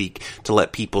 so to speak, to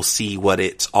let people see what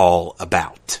it's all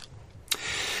about.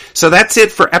 So that's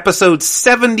it for episode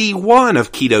 71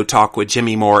 of Keto Talk with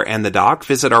Jimmy Moore and the Doc.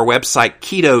 Visit our website,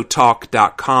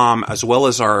 ketotalk.com, as well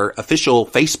as our official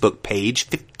Facebook page,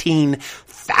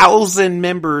 15,000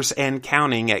 members and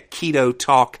counting at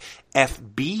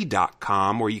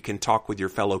ketotalkfb.com, where you can talk with your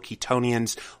fellow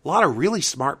Ketonians. A lot of really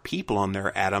smart people on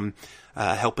there, Adam,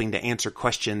 helping to answer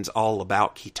questions all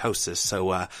about ketosis.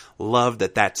 So love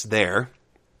that that's there.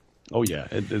 Oh, yeah.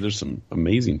 There's some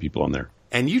amazing people on there.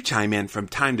 And you chime in from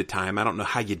time to time. I don't know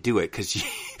how you do it, because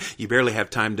you barely have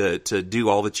time to do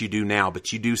all that you do now,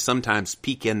 but you do sometimes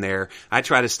peek in there. I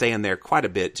try to stay in there quite a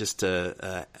bit just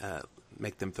to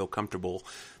make them feel comfortable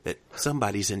that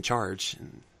somebody's in charge.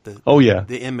 And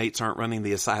the inmates aren't running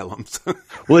the asylums.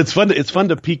 Well, it's fun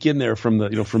to peek in there from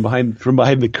behind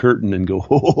the curtain and go,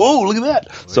 oh, look at that.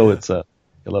 Oh, so yeah. It's a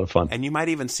lot of fun. And you might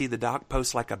even see the Doc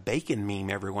post like a bacon meme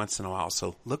every once in a while.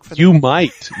 So look for that. You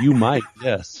might.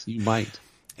 Yes, you might.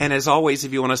 And as always,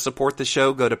 if you want to support the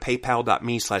show, go to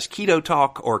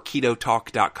paypal.me/ketotalk or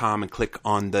ketotalk.com and click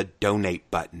on the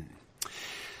donate button.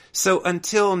 So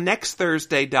until next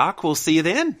Thursday, Doc, we'll see you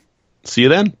then. See you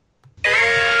then.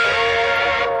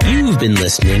 You've been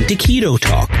listening to Keto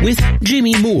Talk with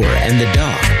Jimmy Moore and the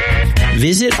Doc.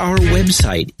 Visit our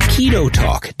website,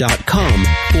 ketotalk.com,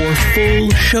 for full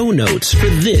show notes for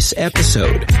this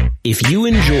episode. If you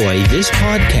enjoy this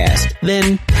podcast,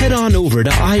 then head on over to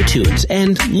iTunes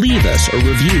and leave us a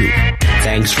review.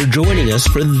 Thanks for joining us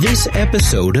for this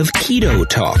episode of Keto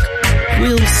Talk.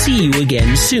 We'll see you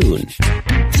again soon.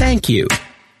 Thank you.